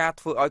ក្នុងការ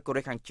ធ្វើឲ្យកូ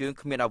រ៉េខាងជើង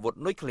គ្មានអាវុធ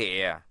នុយក្លេ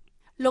អ៊ែរ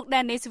លោក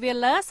Dennis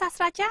Wheeler សាស្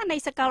ត្រាចារ្យនៃ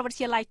សាកលវិទ្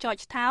យាល័យ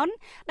Georgetown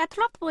ដែលធ្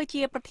លាប់ធ្វើ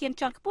ជាប្រធាន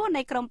ជាន់ខ្ពស់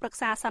នៃក្រុមប្រឹក្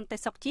សាសន្តិ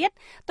សុខជាតិ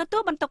ទទួ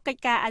លបន្ទុកកិច្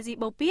ចការអាស៊ី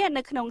បូព៌ា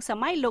នៅក្នុងស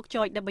ម័យលោក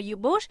George W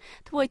Bush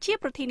ធ្វើជា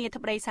ប្រធានាធិ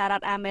បតីសហរ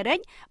ដ្ឋអាមេរិក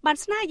បាន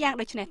ស្នើយ៉ាង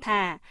ដូចនេះ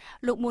ថា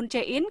លោក Moon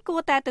Jae-in គួ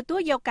រតែទទួ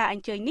លយកការអ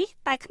ញ្ជើញនេះ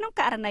តែក្នុង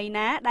ករណី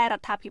ណាដែលរ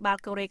ដ្ឋាភិបាល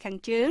កូរ៉េខាង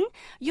ជើង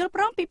យល់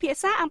ព្រមពិភាក្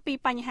សាអំពី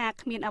បញ្ហា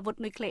គ្មានអាវុធ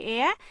នុយក្លេ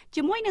អ៊ែរ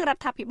ជាមួយនឹងរ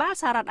ដ្ឋាភិបាល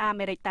សហរដ្ឋអា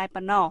មេរិកតែ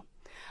ប៉ុណ្ណោះ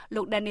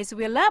លោក Dennis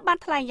Wheeler បាន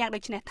ថ្លែងយ៉ាងដូ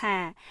ចនេះថា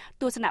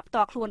ទស្សនៈផ្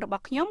ទាល់ខ្លួនរប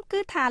ស់ខ្ញុំគឺ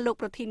ថាលោក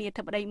ប្រធានា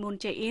ធិបតី Moon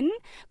Jae-in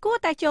គួរ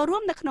តែចូលរួ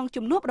មនៅក្នុង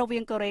ជំនួបរវា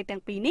ងកូរ៉េទាំ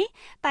ងពីរនេះ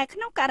តែក្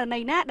នុងករណី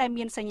ណាដែល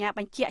មានសញ្ញាប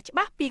ញ្ជាក់ច្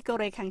បាស់ពីកូ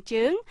រ៉េខាង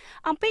ជើង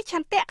អំពីឆ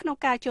ន្ទៈក្នុង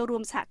ការចូលរួ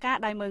មសហការ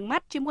ដោយម៉ឺងម៉ា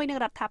ត់ជាមួយនឹង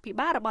រដ្ឋាភិ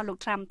បាលរបស់លោក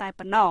Trump តែ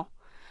ប៉ុណ្ណោះ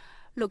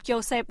លោក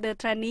Joseph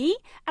Detrani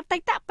អតី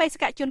តបេស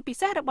កជនពិ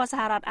សេសរបស់ស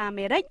ហរដ្ឋអា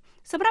មេរិក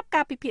សម្រាប់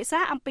ការពិភាក្សា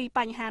អំពីប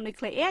ញ្ហានុយ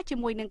ក្លេអ៊ែរជា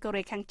មួយនឹងកូ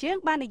រ៉េខាងជើង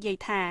បាននិយាយ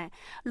ថា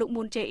លោក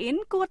Moon Jae-in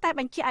គួរតែ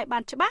បញ្ជាក់ឲ្យបា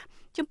នច្បាស់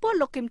ចំពោះ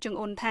លោក Kim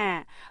Jong-un ថា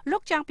លោ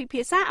កចង់ពិភា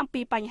ក្សាអំ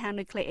ពីបញ្ហា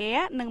នុយក្លេអ៊ែរ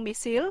និងមី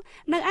ស៊ីល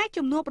នៅឯ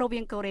ជំនួបរវា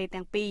ងកូរ៉េ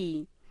ទាំងពីរ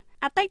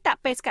អតីត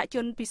បេសកជ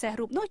នពិសេស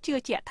រូបនោះជឿ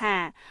ជាក់ថា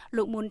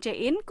លោក Moon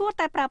Jae-in គួរ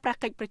តែប្រើប្រាស់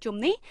កិច្ចប្រជុំ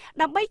នេះ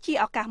ដើម្បីជា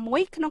ឱកាសមួ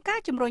យក្នុងការ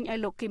ជំរុញឲ្យ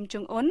លោក Kim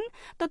Jong-un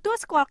ទទួល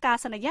ស្គាល់ការ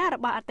សន្យារ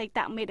បស់អតីត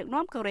មេដឹក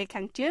នាំកូរ៉េ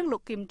ខាងជើងលោ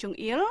ក Kim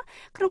Jong-il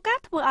ក្នុងការ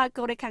ធ្វើឲ្យ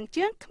កូរ៉េខាង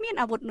ជើងគ្មាន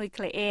អាវុធនុយ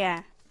ក្លេអ៊ែរ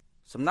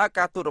សំណើ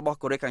ការទូតរបស់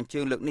កូរ៉េខាងជើ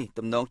ងលើកនេះ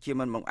ទំនងជា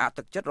មិនបង្អាក់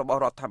ទឹកចិត្តរបស់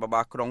រដ្ឋាភិបា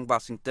លក្រុង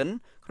Washington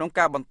ក្នុង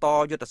ការបន្ត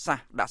យុទ្ធសាស្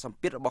ត្រដាក់សម្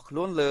ពាធរបស់ខ្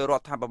លួនលើរ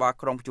ដ្ឋាភិបាល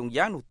ក្រុងព្យុង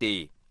យ៉ាងនោះទេ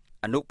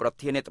អនុប្រ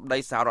ធានាធិបតី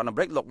សហរដ្ឋអាមេ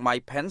រិកលោក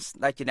Mike Pence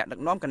ដែលជាអ្នកដឹក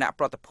នាំគណៈ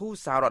ប្រតិភូ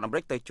សហរដ្ឋអាមេ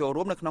រិកទៅចូល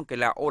រួមនៅក្នុងកី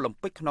ឡាអូឡ িম্প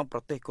ពិកក្នុងប្រ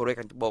ទេសកូរ៉េ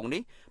ខាងត្បូង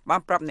នេះបា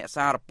នប្រាប់អ្នក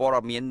សារព័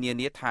ត៌មាននា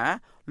នាថា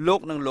លោក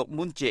និងលោក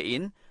Moon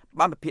Jae-in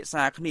បានពិភាក្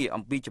សាគ្នា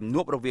អំពីជំ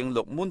នួបរវាង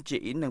លោក Moon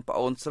Jae-in និងប្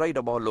អូនស្រី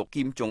របស់លោក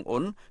Kim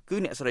Jong-un គឺ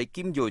អ្នកស្រី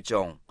Kim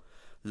Yo-jong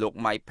លោក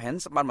Mike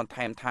Pence បានបន្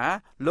ថែមថា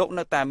លោក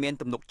នៅតែមាន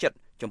ទំនុកចិត្ត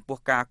ចំពោះ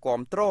ការ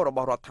គាំទ្ររប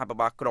ស់រដ្ឋាភិ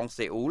បាលក្រុង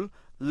សេអ៊ូល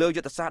លើ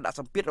យុទ្ធសាស្ត្រដាក់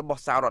សម្ពាធរប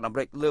ស់សហរដ្ឋអាមេ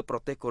រិកលើប្រ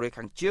ទេសកូរ៉េ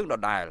ខាងជើងដ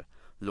ដែល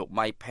លោក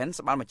Mike Pence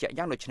បានបញ្ជាក់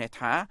យ៉ាងដូចនេះ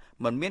ថា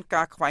មិនមាន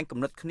ការខ្វែងគំ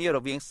និតគ្នារ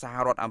វាងសហ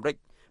រដ្ឋអាមេរិក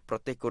ប្រ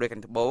ទេសកូរ៉េខា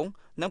ងត្បូង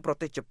និងប្រ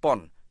ទេសជប៉ុន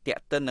ទា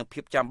ក់ទិននឹងភា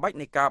ពចាំបាច់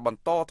នៃការបន្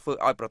តធ្វើ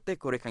ឲ្យប្រទេស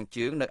កូរ៉េខាង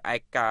ជើងនៅឯ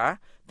កា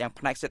ទាំង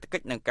ផ្នែកសេដ្ឋកិ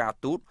ច្ចនិងការ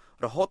ទូត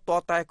រហូតទា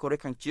ល់តែកូរ៉េ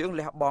ខាងជើង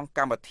លះបង់ក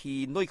ម្មវិធី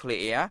នុយក្លេ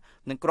អ៊ែរ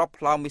និងគ្រាប់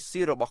ផ្លោមមី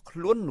ស៊ីលរបស់ខ្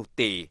លួននោះ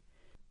ទេ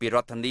ពីរ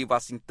ដ្ឋធានី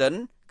Washington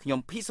ខ្ញុំ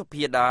ភីសុ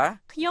ភាដា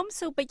ខ្ញុំ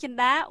ស៊ូពេជ្រចិន្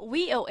តា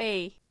VOA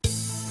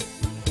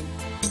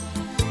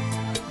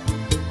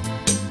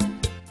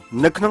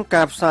នៅក្នុង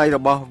ការផ្សាយរ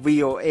បស់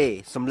VOA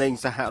សម្លេង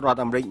សហរដ្ឋ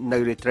អាមេរិកនៅ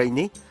រាត្រី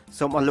នេះ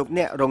សូមអស់លោក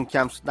អ្នករង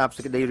ចាំស្ដាប់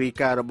សេចក្តីរាយ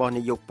ការណ៍របស់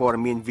នាយកព័ត៌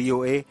មាន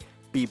VOA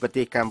ពីប្រ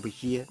ទេសកម្ពុ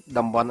ជា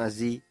តំបន់អា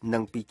ស៊ីនិ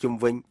ងពីជុំ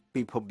វិញ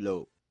ពិភពលោ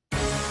ក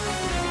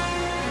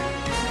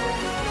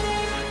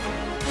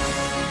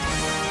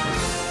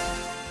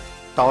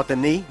តទៅ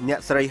នេះអ្នក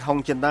ស្រីហុង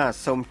ចិន្តា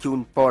សូមជូន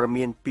ព័ត៌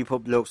មានពិភព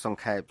លោកសង្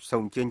ខេបសូ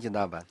មជឿនចិន្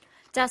តាបាទ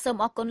ចាសសូម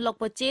អរគុណលោក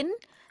ពូជីន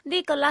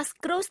Nicholas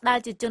Cruz ដែល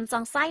ជាជនស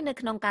ង្ស័យនៅ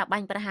ក្នុងការបា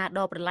ញ់ប្រហារ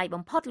ដ៏ប្រឡាយ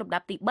បំផុតលំដា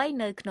ប់ទី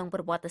3នៅក្នុងប្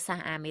រវត្តិសាស្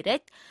ត្រអាមេរិក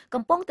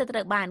កំពុងតែត្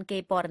រូវបានគេ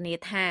ពណ៌នា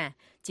ថា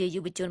ជាយុ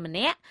វជនម្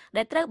នាក់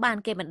ដែលត្រូវបាន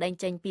គេបណ្តេញ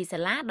ចេញពីសា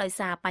លាដោយ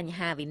សារបញ្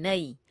ហាវិន័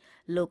យ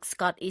លោក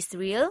Scott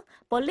Israel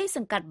ប៉ូលីសស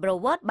ង្កាត់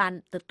Broward បាន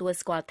ទទួល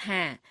ស្គាល់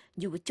ថា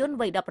យុវជន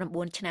វ័យ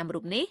19ឆ្នាំរូ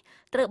បនេះ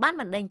ត្រូវបាន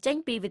បណ្តេញចេញ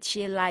ពីវិទ្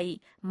យាល័យ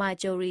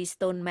Marjory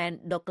Stoneman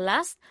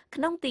Douglas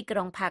ក្នុងទីក្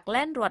រុង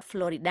Parkland រដ្ឋ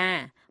Florida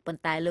ប៉ុ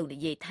ន្តែលោកនិ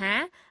យាយថា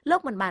លោក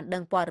មិនបានដឹ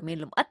ងព័ត៌មាន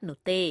លម្អិតនោះ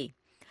ទេ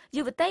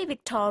យុវតី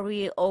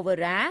Victoria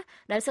Overa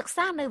ដែលសិក្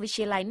សានៅវិទ្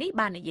យាល័យនេះ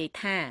បាននិយាយ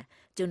ថា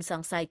ជនស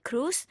ង្ស័យ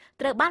Cruz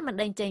ត្រូវបានបណ្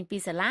តេញចេញពី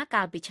សាលា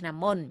កាលពីឆ្នាំ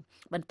មុន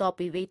បន្ទាប់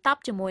ពីវាយត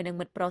ប់ជាមួយនឹង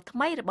មិត្តប្រុសថ្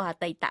មីរបស់អ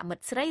តីតមិ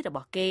ត្តស្រីរប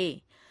ស់គេ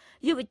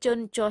យុវជន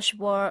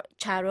Joshua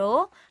Charo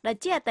ដែល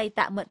ជាអតី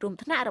តមិត្តរួម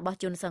ថ្នាក់របស់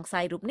ជនសង្ស័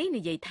យរូបនេះ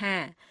និយាយថា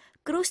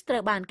Cruz ត្រូ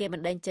វបានគេប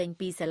ណ្តេញចេញ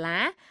ពីសាលា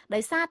ដោ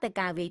យសារតែ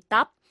ការវាយត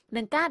ប់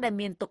និងការដែល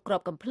មានទុកគ្រា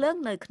ប់កាំភ្លើង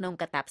នៅក្នុង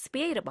កាតាបស្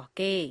ពាយរបស់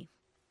គេ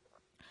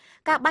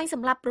ការបាញ់ស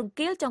ម្លាប់រង្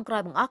គាលចុងក្រោ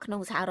យបង្អស់ក្នុ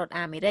ងសហរដ្ឋ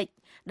អាមេរិក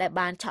ដែល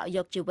បានឆក់យ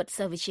កជីវិត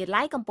សិស្សវិទ្យា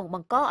ល័យកំពុងប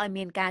ង្កឲ្យ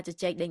មានការជ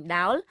ជែកដេញ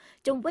ដោល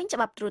ជុំវិញច្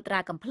បាប់ត្រួតត្រា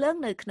កាំភ្លើង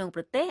នៅក្នុង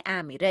ប្រទេសអា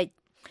មេរិក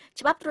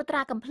ច្បាប់ត្រួតត្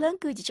រាកាំភ្លើង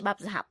គឺជាច្បាប់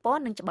សហព័ន្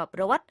ធនិងច្បាប់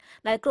រដ្ឋ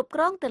ដែលគ្រប់គ្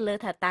រងទៅលើ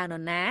ថាតើនរ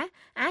ណា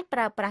អាចប្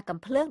រើប្រាស់កាំ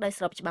ភ្លើងដោយ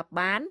ស្របច្បាប់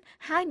បាន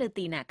ហើយនៅ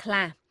ទីណាខ្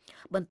លះ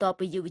បន្ទាប់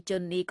ពីយុវជ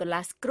ន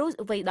Nicholas Cruz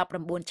វ័យ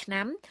19ឆ្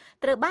នាំ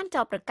ត្រូវបាន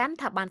ចោទប្រកាន់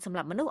ថាបានសម្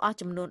លាប់មនុស្សអស់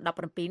ចំនួន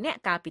17នាក់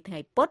កាលពីថ្ងៃ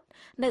ពុធ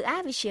នៅឯ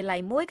វិទ្យាល័យ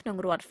មួយក្នុង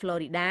រដ្ឋ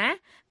Florida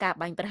ការ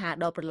បាញ់ប្រហារ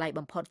ដ៏ប្រឡាយ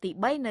បំផុតទី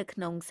3នៅក្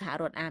នុងសហ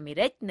រដ្ឋអាមេ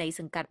រិកនៃ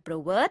សង្កាត់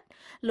Broward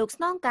លោក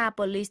ស្នងការ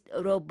ប៉ូលីស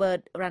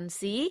Robert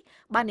Ramsey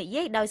បាននិ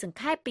យាយដោយសង្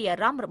ខេបពីអា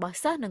រម្មណ៍របស់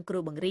សិស្សនិងគ្រូ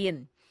បង្រៀន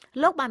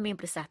លោកបានមាន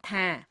ប្រសាសន៍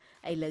ថា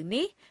ឥឡូវ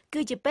នេះ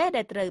គឺជាពេល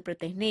ដែលត្រូវប្រ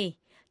ទេសនេះ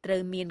ត្រូ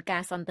វមានកា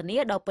រសន្ទនា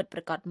ដ៏ពិតប្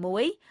រាកដមួ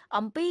យ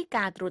អំពី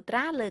ការត្រួតត្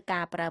រាលើ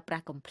ការប្រើប្រា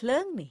ស់កាំភ្លើ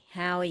ងនេះ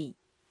ហើយ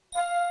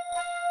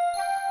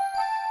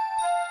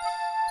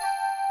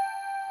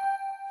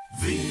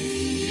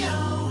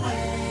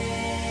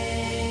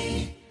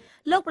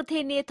លោកប្រ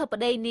ធានាធិប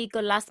តី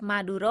Nicolas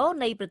Maduro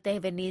នៃប្រទេស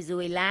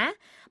Venezuela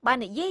បាន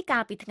និយាយកា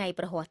លពីថ្ងៃ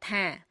ប្រហ័ស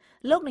ថា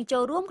លោកនឹងចូ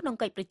លរួមក្នុង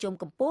កិច្ចប្រជុំ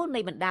កំពូលនៃ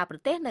បណ្ដាប្រ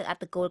ទេសនៅអ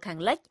ត្តគោលខាង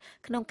លិច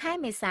ក្នុងខែ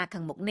មេសាខា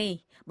ងមុខនេះ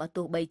បើ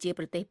ទោះបីជា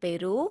ប្រទេសពេ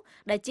រូ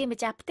ដែលជាម្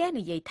ចាស់ផ្ទះ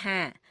និយាយថា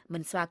មិ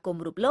នស្វាគម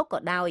ន៍រូបលោកក៏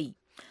ដោយ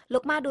លោ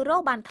កម៉ាឌូរ៉ូ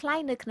បានថ្លែង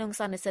នៅក្នុង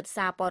សន្និសីទ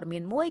សារព័ត៌មា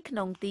នមួយក្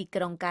នុងទី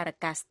ក្រុងការ៉ា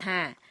កាសថា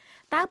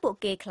តើពួក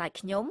គេខ្លាច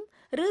ខ្ញុំ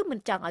ឬមិន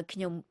ចង់ឲ្យខ្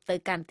ញុំទៅ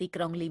កាន់ទី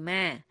ក្រុងលី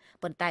ម៉ា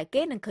ប៉ុន្តែ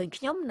គេនឹងឃើញ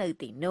ខ្ញុំនៅ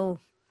ទីនោះ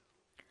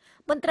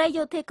មន្ត្រី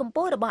យោធាកម្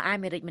ពុជារបស់អា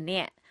មេរិកម្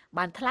នាក់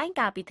បានថ្លែង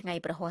កាលពីថ្ងៃ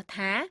ប្រហ័ស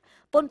ថា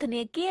ពន្ធ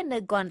នាគារនៅ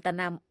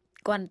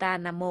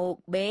Guantanamo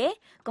Bay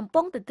កំ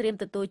ពុងតែត្រៀម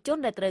ទទួលជន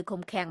ដែលត្រូវ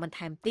ឃុំឃាំងបន្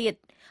ថែមទៀត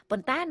ប៉ុ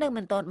ន្តែនៅ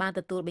មិនទាន់បាន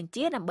ទទួលបញ្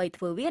ជាដើម្បី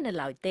ធ្វើវានៅ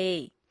ឡើយទេ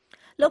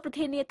លោកប្រ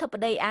ធានាធិប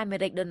តីអាមេ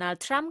រិក Donald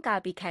Trump កាល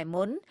ពីខែ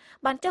មុន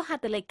បានចុះហ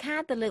ត្ថលេខា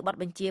ទៅលើបទ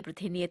បញ្ជាប្រ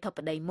ធានាធិប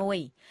តីមួយ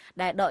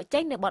ដែលដកចេ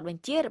ញនៅបទប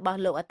ញ្ជារបស់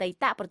លោកអតី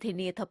តប្រធា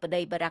នាធិប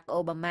តី Barack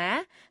Obama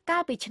កា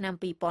លពីឆ្នាំ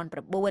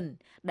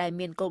2009ដែល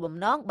មានគោលបំ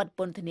ណងបិទព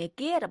ន្ធនា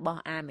គាររបស់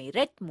អាមេ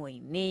រិកមួយ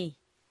នេះ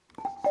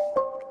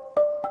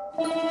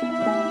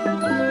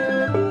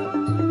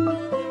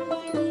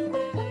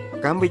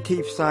កម្មវិធី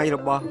ផ្សាយរ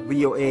បស់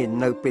VOA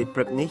នៅពេលព្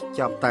រឹកនេះ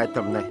ចាប់តែត្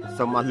រឹមនេះ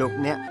សូមអស់លោក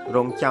អ្នករ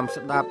ងចាំ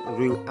ស្ដាប់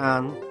ឬអា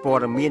នព័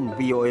ត៌មាន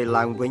VOA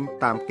ឡើងវិញ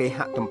តាមគេហ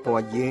ទំព័រ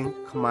យើង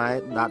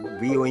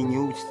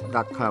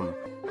khmer.voanews.com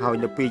ហើយ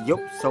នៅពេលយ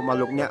ប់សូមអស់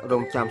លោកអ្នករ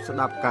ងចាំស្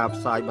ដាប់ការ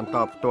ផ្សាយបន្ត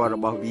ផ្ទាល់រ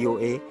បស់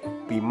VOA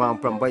ពីម៉ោង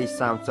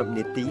 8:30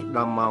 នាទីដ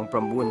ល់ម៉ោង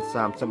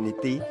 9:30 នា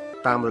ទី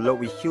តាមរលក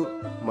វិទ្យុ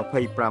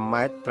 25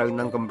 ម៉ែត្រត្រូវ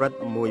នឹងកម្រិត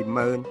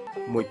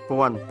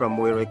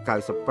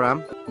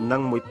 11695 និ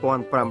ង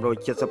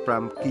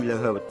 1575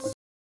 kHz